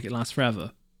would feel like it lasts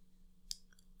forever.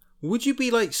 Would you be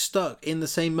like stuck in the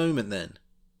same moment then?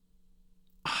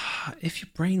 If your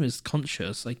brain was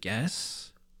conscious, I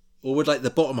guess. Or would like the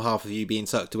bottom half of you being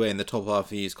sucked away and the top half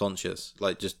of you is conscious,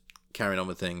 like just carrying on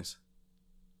with things?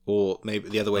 Or maybe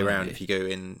the other way around if you go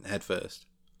in head first.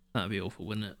 That'd be awful,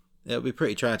 wouldn't it? Yeah, it'd be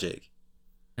pretty tragic.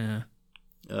 Yeah.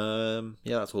 Yeah,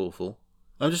 that's awful.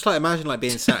 I'm just like imagine like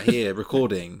being sat here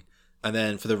recording, and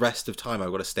then for the rest of time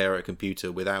I've got to stare at a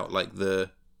computer without like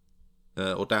the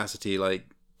Audacity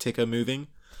like ticker moving,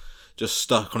 just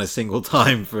stuck on a single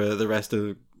time for the rest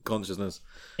of consciousness.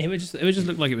 It would just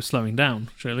look like it was slowing down.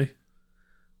 Surely,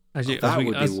 that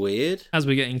would be weird. As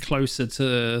we're getting closer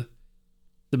to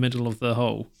the middle of the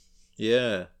hole.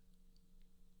 Yeah,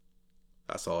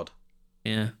 that's odd.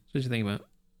 Yeah, what do you think about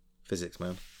physics,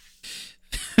 man?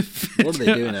 What are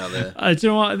they doing out there? Do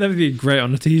you know what? That would be great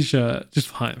on a t-shirt.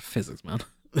 Just like physics, man.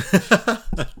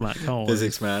 Black hole.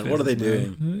 Physics, man. What are they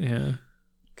doing? Yeah.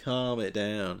 Calm it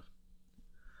down.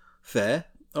 Fair.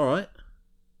 All right.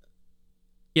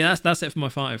 Yeah, that's it for my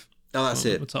 5. Oh, that's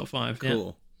it. My top 5.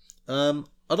 Cool. Yeah.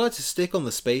 I'd like to stick on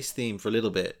the space theme for a little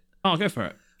bit. Oh, go for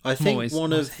it. I think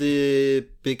one of the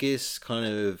biggest kind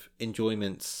of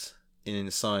enjoyments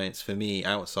in science for me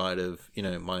outside of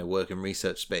my work and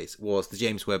research space was the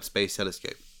James Webb Space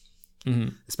Telescope,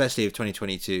 especially of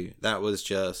 2022. That was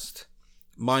just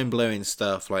mind-blowing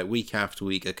stuff, like week after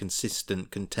week a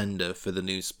consistent contender for the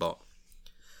news spot,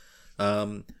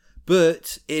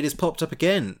 but it has popped up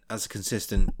again as a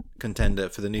consistent contender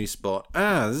for the news spot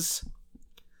as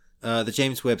the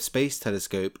James Webb Space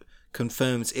Telescope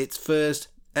confirms its first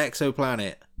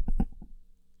exoplanet.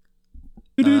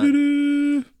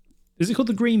 Is it called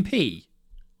the green pea?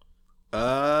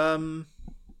 I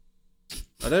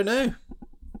don't know.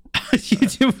 What do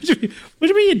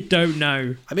you mean you don't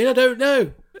know? I mean, I don't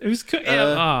know. It was.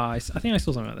 I think I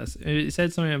saw something about this. It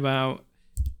said something about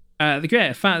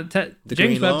the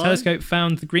James Webb Telescope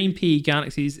found the green pea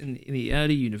galaxies in the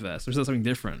early universe. Or is that something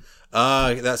different?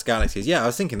 That's galaxies. Yeah, I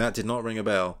was thinking that did not ring a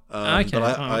bell.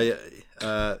 Okay.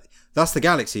 But that's the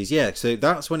galaxies, yeah. So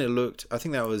that's when it looked, I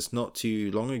think that was not too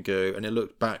long ago, and it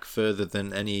looked back further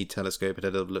than any telescope had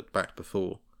ever looked back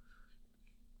before,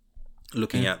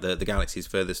 looking at the galaxies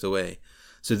furthest away.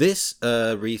 So this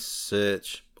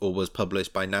research was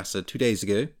published by NASA 2 days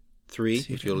ago,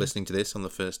 if you're listening to this on the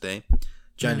first day,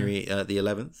 January the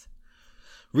 11th.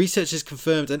 Researchers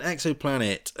confirmed an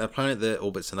exoplanet, a planet that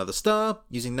orbits another star,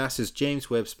 using NASA's James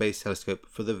Webb Space Telescope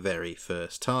for the very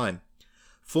first time.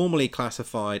 Formerly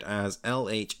classified as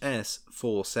LHS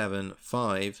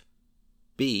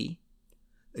 475b.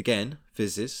 Again,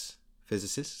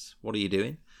 physicists, what are you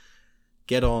doing?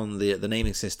 Get on the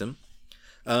naming system.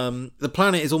 The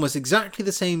planet is almost exactly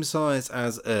the same size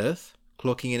as Earth,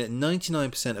 clocking in at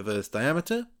 99% of Earth's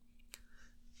diameter.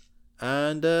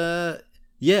 And I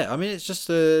mean, it's just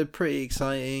a pretty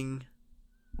exciting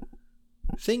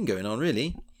thing going on,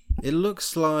 really. It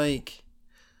looks like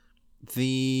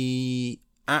the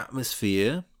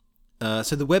atmosphere.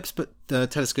 So the Webb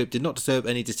telescope did not disturb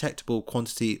any detectable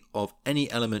quantity of any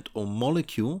element or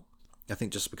molecule. I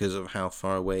think just because of how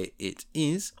far away it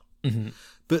is. Mm-hmm.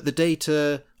 But the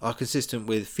data are consistent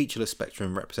with featureless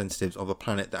spectrum representatives of a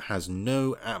planet that has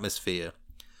no atmosphere.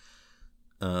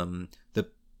 It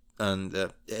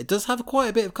does have quite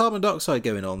a bit of carbon dioxide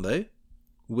going on, though,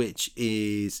 which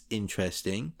is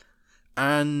interesting.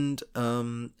 And a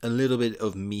little bit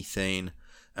of methane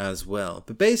as well.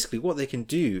 But basically what they can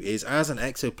do is, as an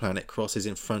exoplanet crosses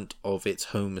in front of its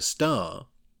home star,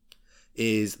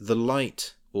 is the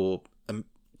light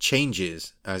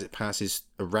changes as it passes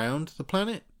around the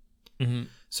planet. Mm-hmm.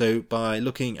 So by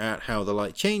looking at how the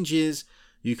light changes,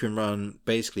 you can run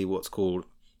basically what's called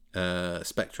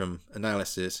spectrum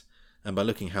analysis. And by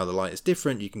looking how the light is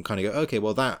different, you can kind of go, okay,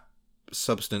 well, that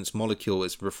substance molecule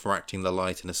is refracting the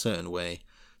light in a certain way.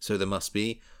 So there must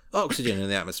be oxygen in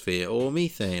the atmosphere, or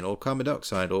methane, or carbon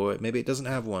dioxide, or maybe it doesn't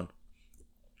have one.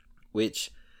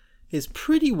 Which It's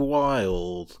pretty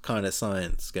wild kind of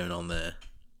science going on there.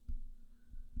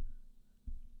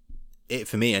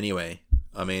 For me anyway.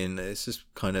 I mean, it's just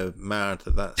kind of mad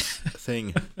that that's a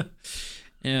thing.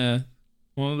 Yeah.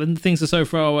 Well, when things are so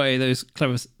far away, those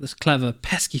clever,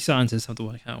 pesky scientists have to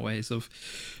work out ways of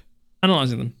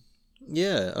analysing them.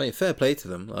 Yeah, I mean, fair play to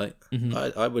them. Like,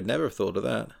 I would never have thought of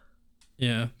that.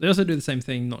 Yeah. They also do the same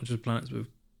thing, not just planets, with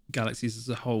galaxies as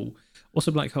a whole.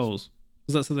 Also black holes.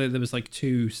 Because that's there was like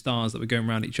two stars that were going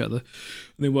around each other. And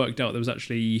they worked out they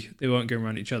weren't going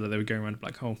around each other, they were going around a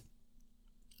black hole.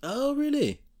 Oh,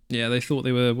 really? Yeah, they thought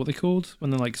they were what they called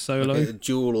when they're like solo. Like a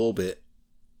dual orbit.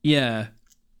 Yeah.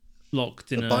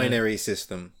 Locked in a binary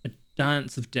system. A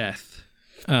dance of death.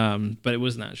 But it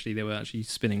wasn't actually, they were actually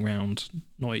spinning round,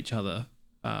 not each other,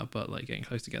 but like getting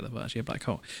close together, but actually a black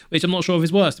hole. Which I'm not sure if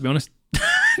is worse, to be honest.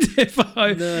 If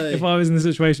I was in the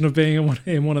situation of being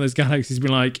in one of those galaxies, be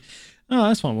like, oh,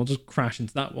 that's fine, we'll just crash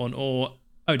into that one, or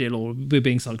oh dear Lord, we're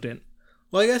being sucked in.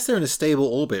 Well, I guess they're in a stable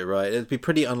orbit, right? It'd be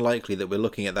pretty unlikely that we're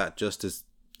looking at that just as,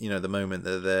 the moment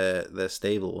that they're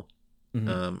stable.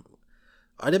 Mm-hmm.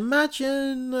 I'd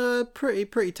imagine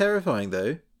pretty terrifying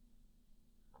though,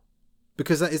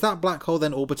 because is that black hole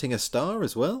then orbiting a star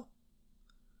as well?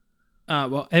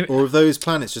 Or have those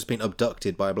planets just been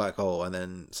abducted by a black hole and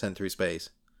then sent through space?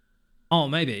 Oh,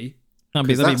 maybe. That'd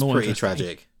be more pretty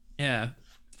tragic. Yeah,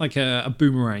 like a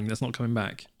boomerang that's not coming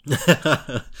back.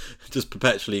 Just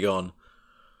perpetually gone.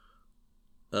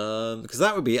 Because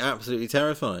that would be absolutely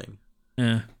terrifying.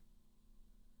 Yeah.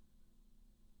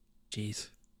 Jeez.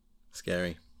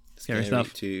 Scary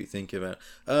stuff to think about.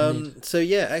 So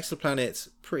yeah, exoplanets,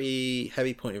 pretty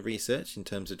heavy point of research in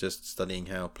terms of just studying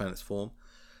how planets form.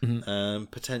 Mm-hmm.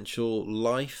 Potential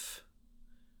life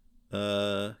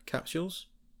capsules.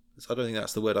 I don't think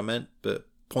that's the word I meant, but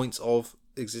points of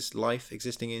life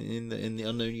existing in the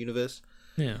unknown universe.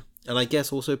 Yeah. And I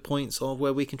guess also points of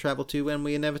where we can travel to when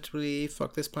we inevitably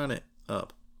fuck this planet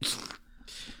up.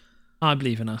 I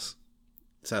believe in us.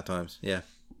 Sad times, yeah.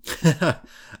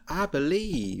 I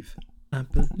believe. I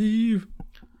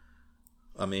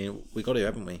mean, we got to,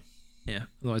 haven't we? Yeah,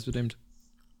 otherwise we're doomed.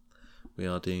 We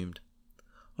are doomed.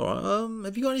 Alright,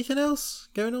 have you got anything else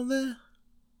going on there?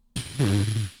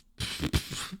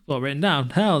 Well, written down.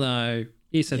 Hell no.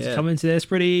 You said to come into this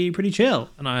pretty chill,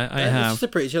 and I have. It's a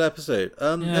pretty chill episode.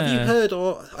 Have you heard,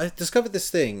 or I discovered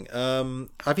this thing.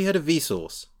 Have you heard of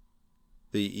Vsauce?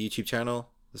 The YouTube channel,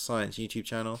 the science YouTube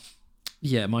channel?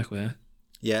 Yeah, Michael, yeah.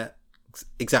 Yeah,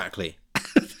 exactly.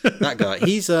 That guy.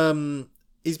 He's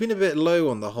been a bit low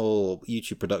on the whole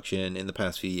YouTube production in the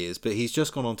past few years, but he's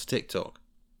just gone on to TikTok.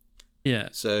 Yeah.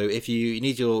 So if you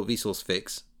need your Vsauce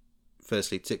fix,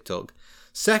 firstly TikTok.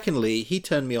 Secondly, he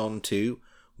turned me on to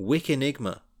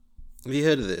Wikenigma. Have you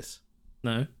heard of this?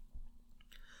 No.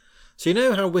 So you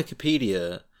know how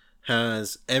Wikipedia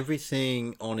has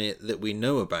everything on it that we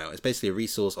know about? It's basically a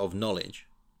resource of knowledge.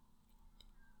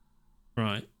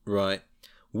 Right.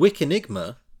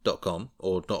 Wikenigma.com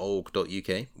or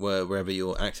 .org.uk, wherever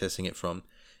you're accessing it from,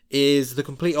 is the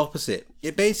complete opposite.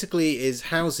 It basically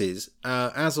houses,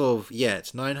 as of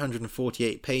yet,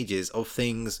 948 pages of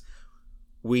things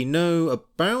we know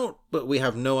about, but we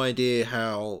have no idea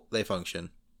how they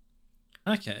function.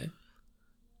 Okay.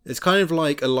 It's kind of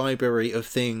like a library of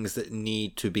things that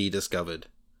need to be discovered.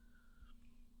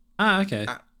 Ah, okay.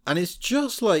 And it's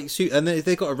just like... And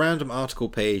they've got a random article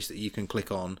page that you can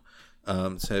click on.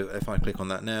 So if I click on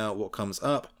that now, what comes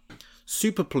up?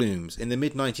 Super plumes. In the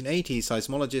mid-1980s,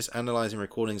 seismologists analysing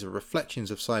recordings of reflections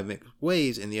of seismic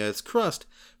waves in the Earth's crust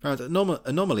found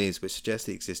anomalies which suggest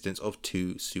the existence of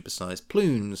two supersized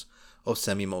plumes of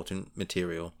semi-molten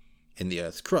material in the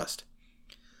Earth's crust.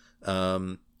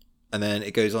 And then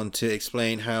it goes on to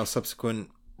explain how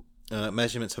subsequent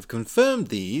measurements have confirmed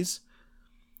these.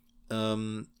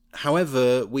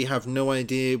 However, we have no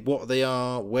idea what they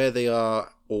are, where they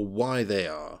are, or why they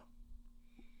are.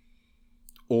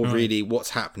 Or really what's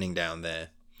happening down there.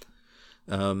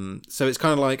 So it's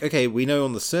kind of like, okay, we know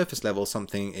on the surface level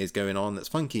something is going on that's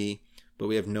funky, but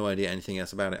we have no idea anything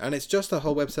else about it. And it's just a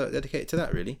whole website dedicated to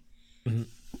that, really.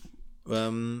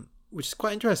 Mm-hmm. Which is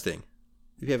quite interesting.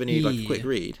 If you ever need like a quick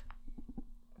read.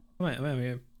 Wait.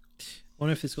 I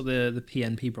wonder if it's got the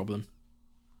PNP problem.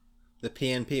 The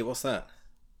PNP, what's that?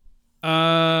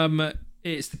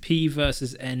 It's the P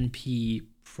versus NP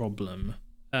problem.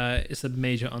 It's a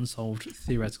major unsolved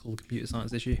theoretical computer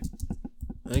science issue.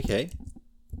 Okay.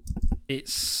 It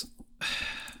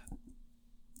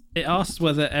asks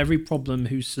whether every problem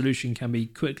whose solution can be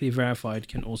quickly verified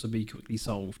can also be quickly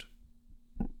solved.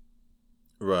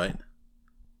 Right.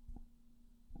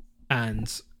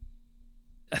 And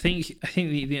I think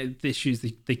the issue is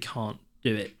they can't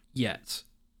do it yet,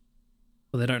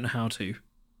 or they don't know how to.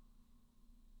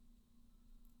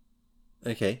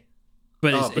 Okay,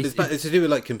 but it's to do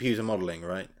with like computer modeling,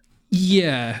 right?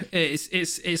 Yeah,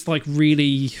 it's like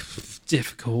really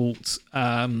difficult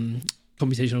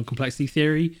computational complexity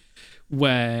theory,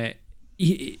 where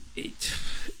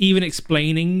even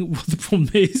explaining what the problem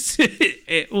is,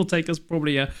 it will take us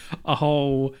probably a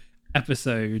whole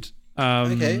episode.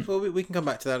 Okay, well we can come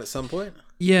back to that at some point.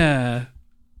 Yeah.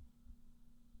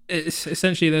 It's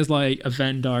essentially there's like a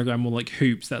Venn diagram or like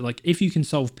hoops that like if you can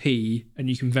solve P and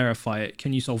you can verify it,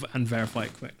 can you solve it and verify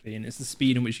it quickly? And it's the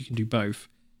speed in which you can do both.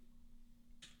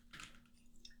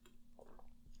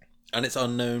 And it's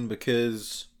unknown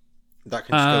because that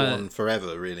can just go on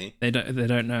forever, really. They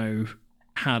don't know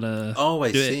how to. Oh,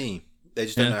 I see. They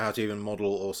just don't know how to even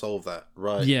model or solve that,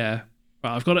 right? Yeah,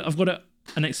 right. I've got it,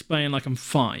 and explain like I'm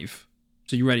 5.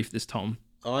 So you ready for this, Tom?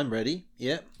 I'm ready.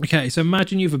 Yeah. Okay, so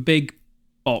imagine you have a big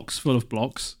box full of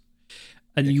blocks,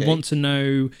 and you want to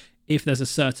know if there's a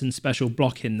certain special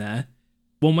block in there.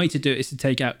 One way to do it is to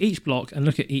take out each block and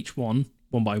look at each one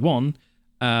by one,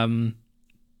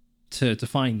 to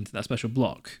find that special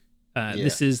block.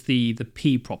 This is the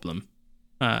P problem,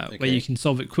 where you can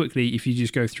solve it quickly if you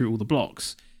just go through all the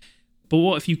blocks. But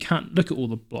what if you can't look at all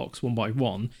the blocks one by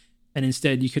one, and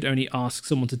instead you could only ask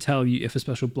someone to tell you if a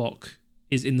special block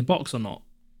is in the box or not?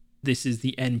 This is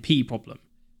the NP problem,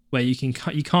 where you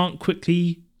can't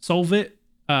quickly solve it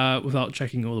without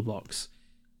checking all the blocks.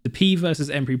 The P versus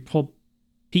NP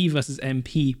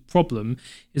problem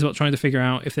is about trying to figure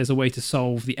out if there's a way to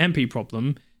solve the NP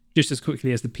problem just as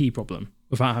quickly as the P problem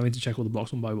without having to check all the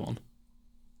blocks one by one.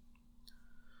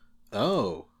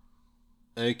 Oh,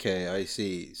 okay, I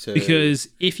see. So because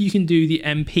if you can do the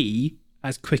NP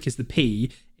as quick as the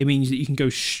P, it means that you can go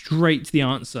straight to the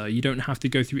answer. You don't have to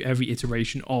go through every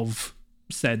iteration of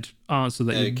said answer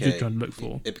that you're just trying to look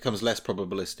for. It becomes less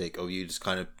probabilistic, or you just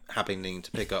kind of happening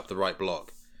to pick up the right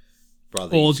block rather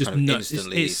than you just kind of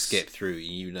instantly skip through.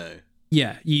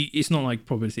 Yeah, it's not like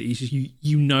probability. It's just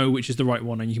you know which is the right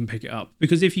one and you can pick it up.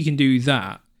 Because if you can do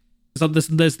that, so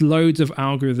there's loads of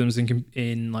algorithms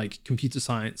in like computer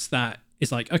science that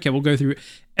it's like, okay, we'll go through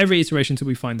every iteration until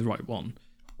we find the right one.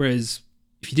 Whereas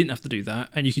if you didn't have to do that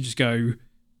and you could just go,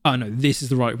 oh no, this is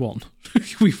the right one.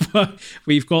 we've got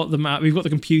the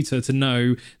computer to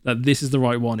know that this is the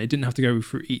right one. It didn't have to go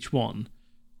through each one.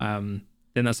 Then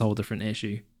that's a whole different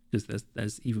issue. Because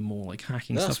there's even more like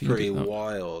hacking stuff. That's pretty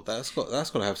wild. That's got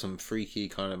to have some freaky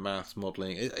kind of maths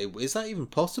modeling. Is that even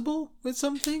possible with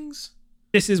some things?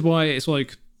 This is why it's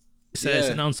like it's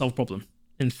an unsolved problem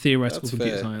in theoretical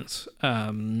computer science.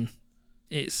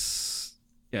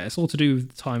 It's all to do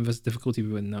with time versus difficulty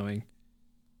with knowing.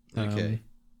 Okay.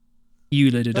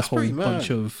 Euler did a whole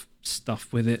bunch of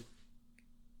stuff with it,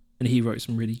 and he wrote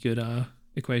some really good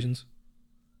equations.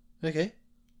 Okay.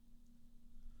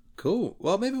 Cool.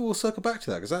 Well, maybe we'll circle back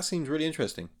to that because that seems really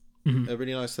interesting. Mm-hmm. A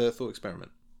really nice thought experiment.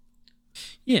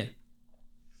 Yeah.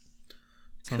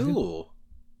 Cool.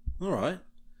 All right.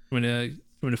 I'm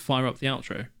gonna fire up the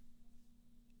outro.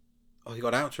 Oh, you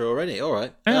got an outro already? All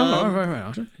right. Right.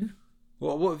 Outro. Yeah.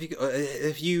 What have you got?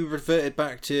 Have you reverted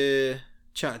back to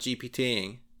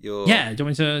ChatGPTing your? Yeah. Do you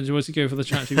want to go for the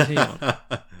ChatGPT one?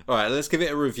 All right. Let's give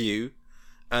it a review.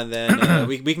 And then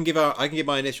we can I can give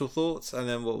my initial thoughts, and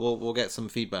then we'll get some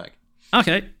feedback.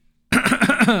 Okay.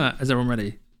 Is everyone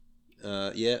ready?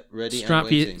 Yeah, ready.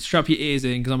 Strap your ears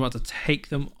in because I'm about to take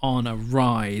them on a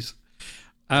ride.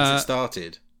 Has it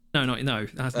started? No.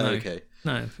 That's no. Okay.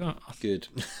 No. Good.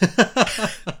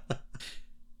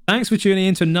 Thanks for tuning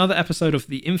in to another episode of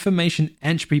the Information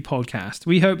Entropy Podcast.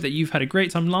 We hope that you've had a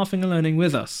great time laughing and learning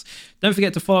with us. Don't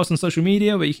forget to follow us on social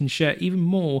media where you can share even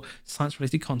more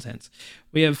science-related content.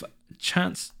 We have a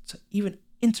chance to even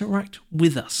interact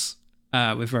with us.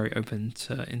 We're very open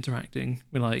to interacting.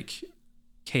 We're like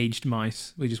caged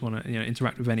mice. We just want to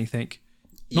interact with anything.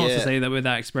 Not to say that we're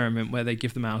that experiment where they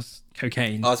give the mouse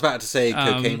cocaine. I was about to say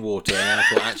cocaine water, and I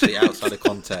thought actually outside of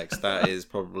context, that is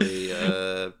probably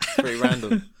pretty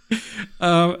random.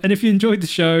 And if you enjoyed the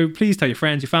show, please tell your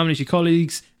friends, your families, your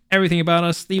colleagues, everything about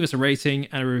us. Leave us a rating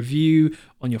and a review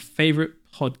on your favorite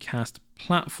podcast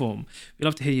platform. We'd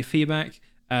love to hear your feedback.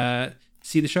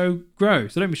 See the show grow.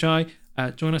 So don't be shy.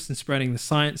 Join us in spreading the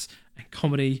science and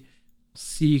comedy.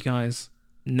 See you guys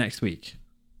next week.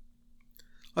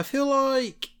 I feel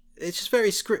like it's just very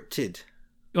scripted.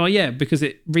 Well, yeah, because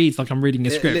it reads like I'm reading a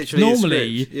script.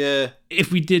 Normally,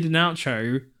 if we did an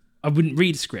outro, I wouldn't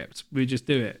read a script. We'd just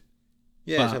do it.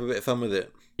 Yeah, just have a bit of fun with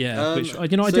it. Yeah, which I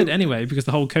did anyway because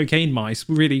the whole cocaine mice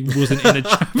really wasn't in a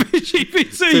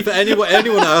ChatGPT. So for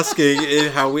anyone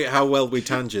asking how well we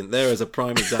tangent, there is a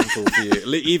prime example for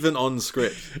you. Even on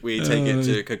script, we take it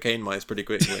to cocaine mice pretty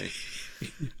quickly.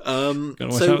 So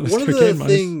one of the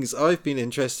things I've been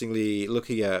interestingly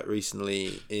looking at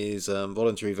recently is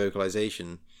voluntary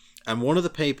vocalization, and one of the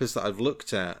papers that I've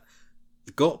looked at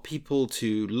got people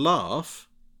to laugh,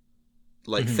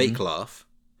 like fake laugh,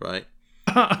 right?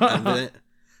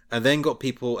 and then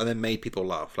made people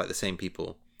laugh, like the same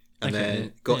people, and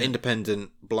then got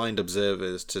independent blind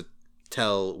observers to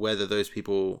tell whether those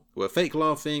people were fake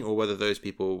laughing or whether those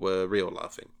people were real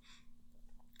laughing.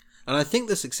 And I think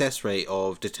the success rate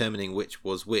of determining which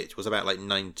was about like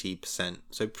 90%,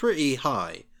 so pretty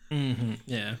high.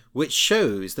 Yeah. Which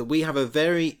shows that we have a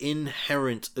very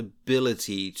inherent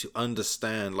ability to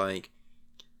understand, like,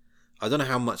 I don't know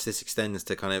how much this extends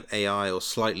to kind of AI or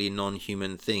slightly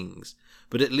non-human things,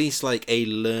 but at least like a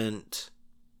learnt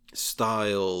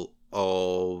style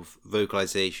of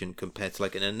vocalization compared to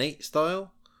like an innate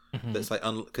style. That's like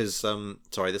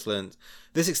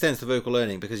this extends to vocal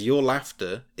learning because your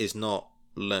laughter is not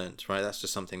learnt, right? That's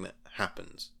just something that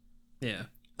happens. Yeah.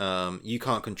 You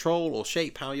can't control or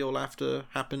shape how your laughter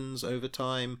happens over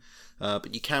time,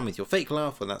 but you can with your fake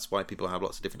laugh, and that's why people have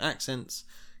lots of different accents.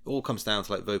 It all comes down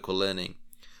to like vocal learning.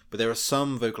 But there are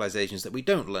some vocalizations that we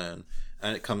don't learn,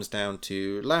 and it comes down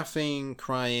to laughing,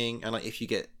 crying, and like if you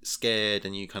get scared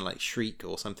and you kind of like shriek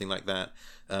or something like that,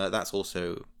 that's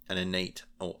also an innate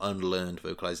or unlearned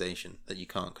vocalization that you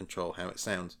can't control how it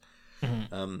sounds.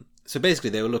 So basically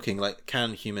they were looking like,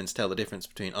 can humans tell the difference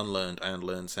between unlearned and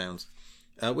learned sounds?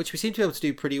 Which we seem to be able to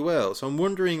do pretty well. So I'm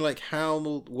wondering, like,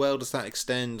 how well does that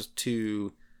extend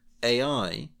to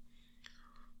AI?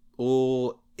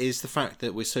 Or is the fact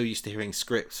that we're so used to hearing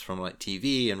scripts from, like,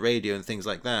 TV and radio and things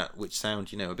like that, which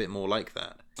sound, a bit more like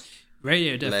that?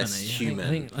 Radio, definitely. Less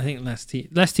human. I think less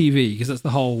TV, because that's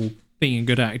the whole being a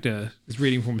good actor, is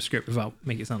reading from a script without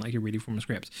making it sound like you're reading from a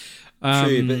script.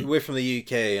 True, but we're from the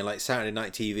UK, and, like, Saturday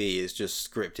Night TV is just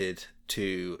scripted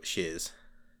to shiz.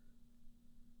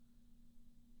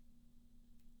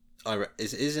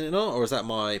 Isn't it not, or is that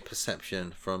my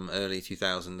perception from early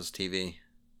 2000s TV?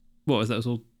 What was that? It was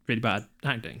all really bad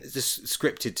acting. It's just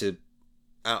scripted to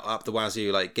up the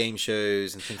wazoo, like game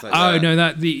shows and things like that. Oh no,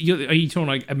 are you talking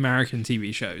like American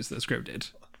TV shows that are scripted?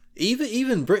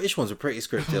 Even British ones are pretty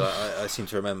scripted. I seem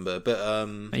to remember, but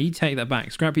you take that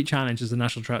back. Scrappy Challenge is the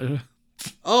national treasure.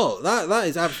 Oh, that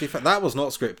is absolutely that was not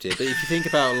scripted. But if you think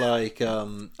about like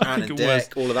Ant and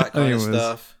Dec, all of that kind of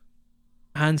stuff.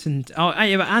 Ant and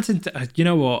you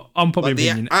know what? I'm probably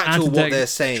the actual what they're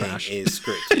saying trash. Is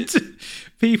scripted.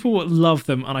 People love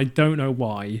them, and I don't know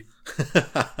why.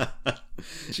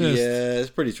 Yeah, it's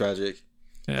pretty tragic.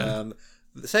 Yeah.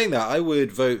 Saying that, I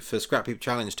would vote for Scrap Heap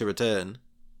Challenge to return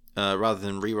rather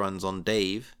than reruns on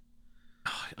Dave.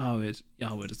 I would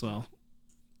as well.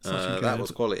 That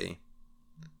was quality.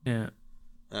 Yeah,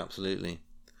 absolutely.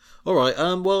 All right.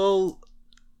 Well,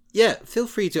 yeah. Feel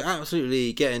free to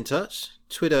absolutely get in touch.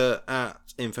 Twitter at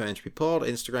Info Entropy Pod,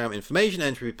 Instagram Information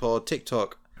Entropy Pod,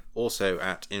 TikTok also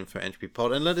at Info Entropy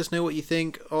Pod, and let us know what you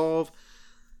think of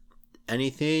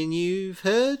anything you've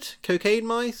heard. Cocaine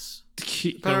mice,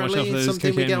 apparently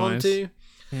something we get onto.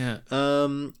 Yeah.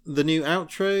 The new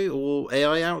outro or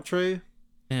AI outro.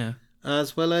 Yeah.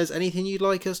 As well as anything you'd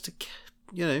like us to,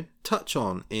 touch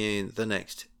on in the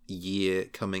next year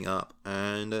coming up,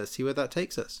 and see where that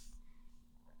takes us.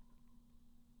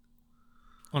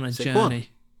 On a journey.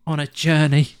 On a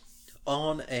journey.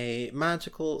 On a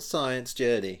magical science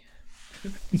journey.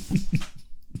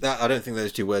 I don't think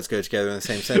those two words go together in the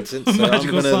same sentence, so I'm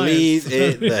going to leave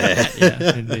it there.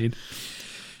 Yeah, indeed.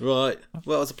 Right.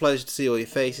 Well, it's a pleasure to see all your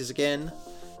faces again.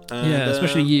 And,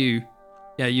 especially you.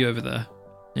 Yeah, you over there.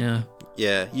 Yeah.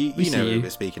 Yeah, you know who we're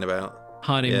speaking about.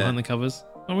 Hiding behind the covers.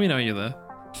 Oh, we know you're there.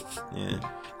 Yeah.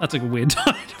 That took a weird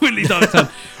really dark turn.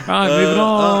 Right, moving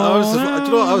on.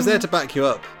 I was there to back you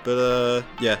up, but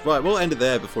yeah. Right, we'll end it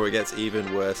there before it gets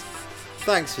even worse.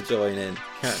 Thanks for joining.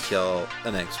 Catch y'all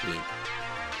the next week.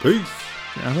 Peace.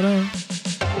 Have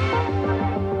a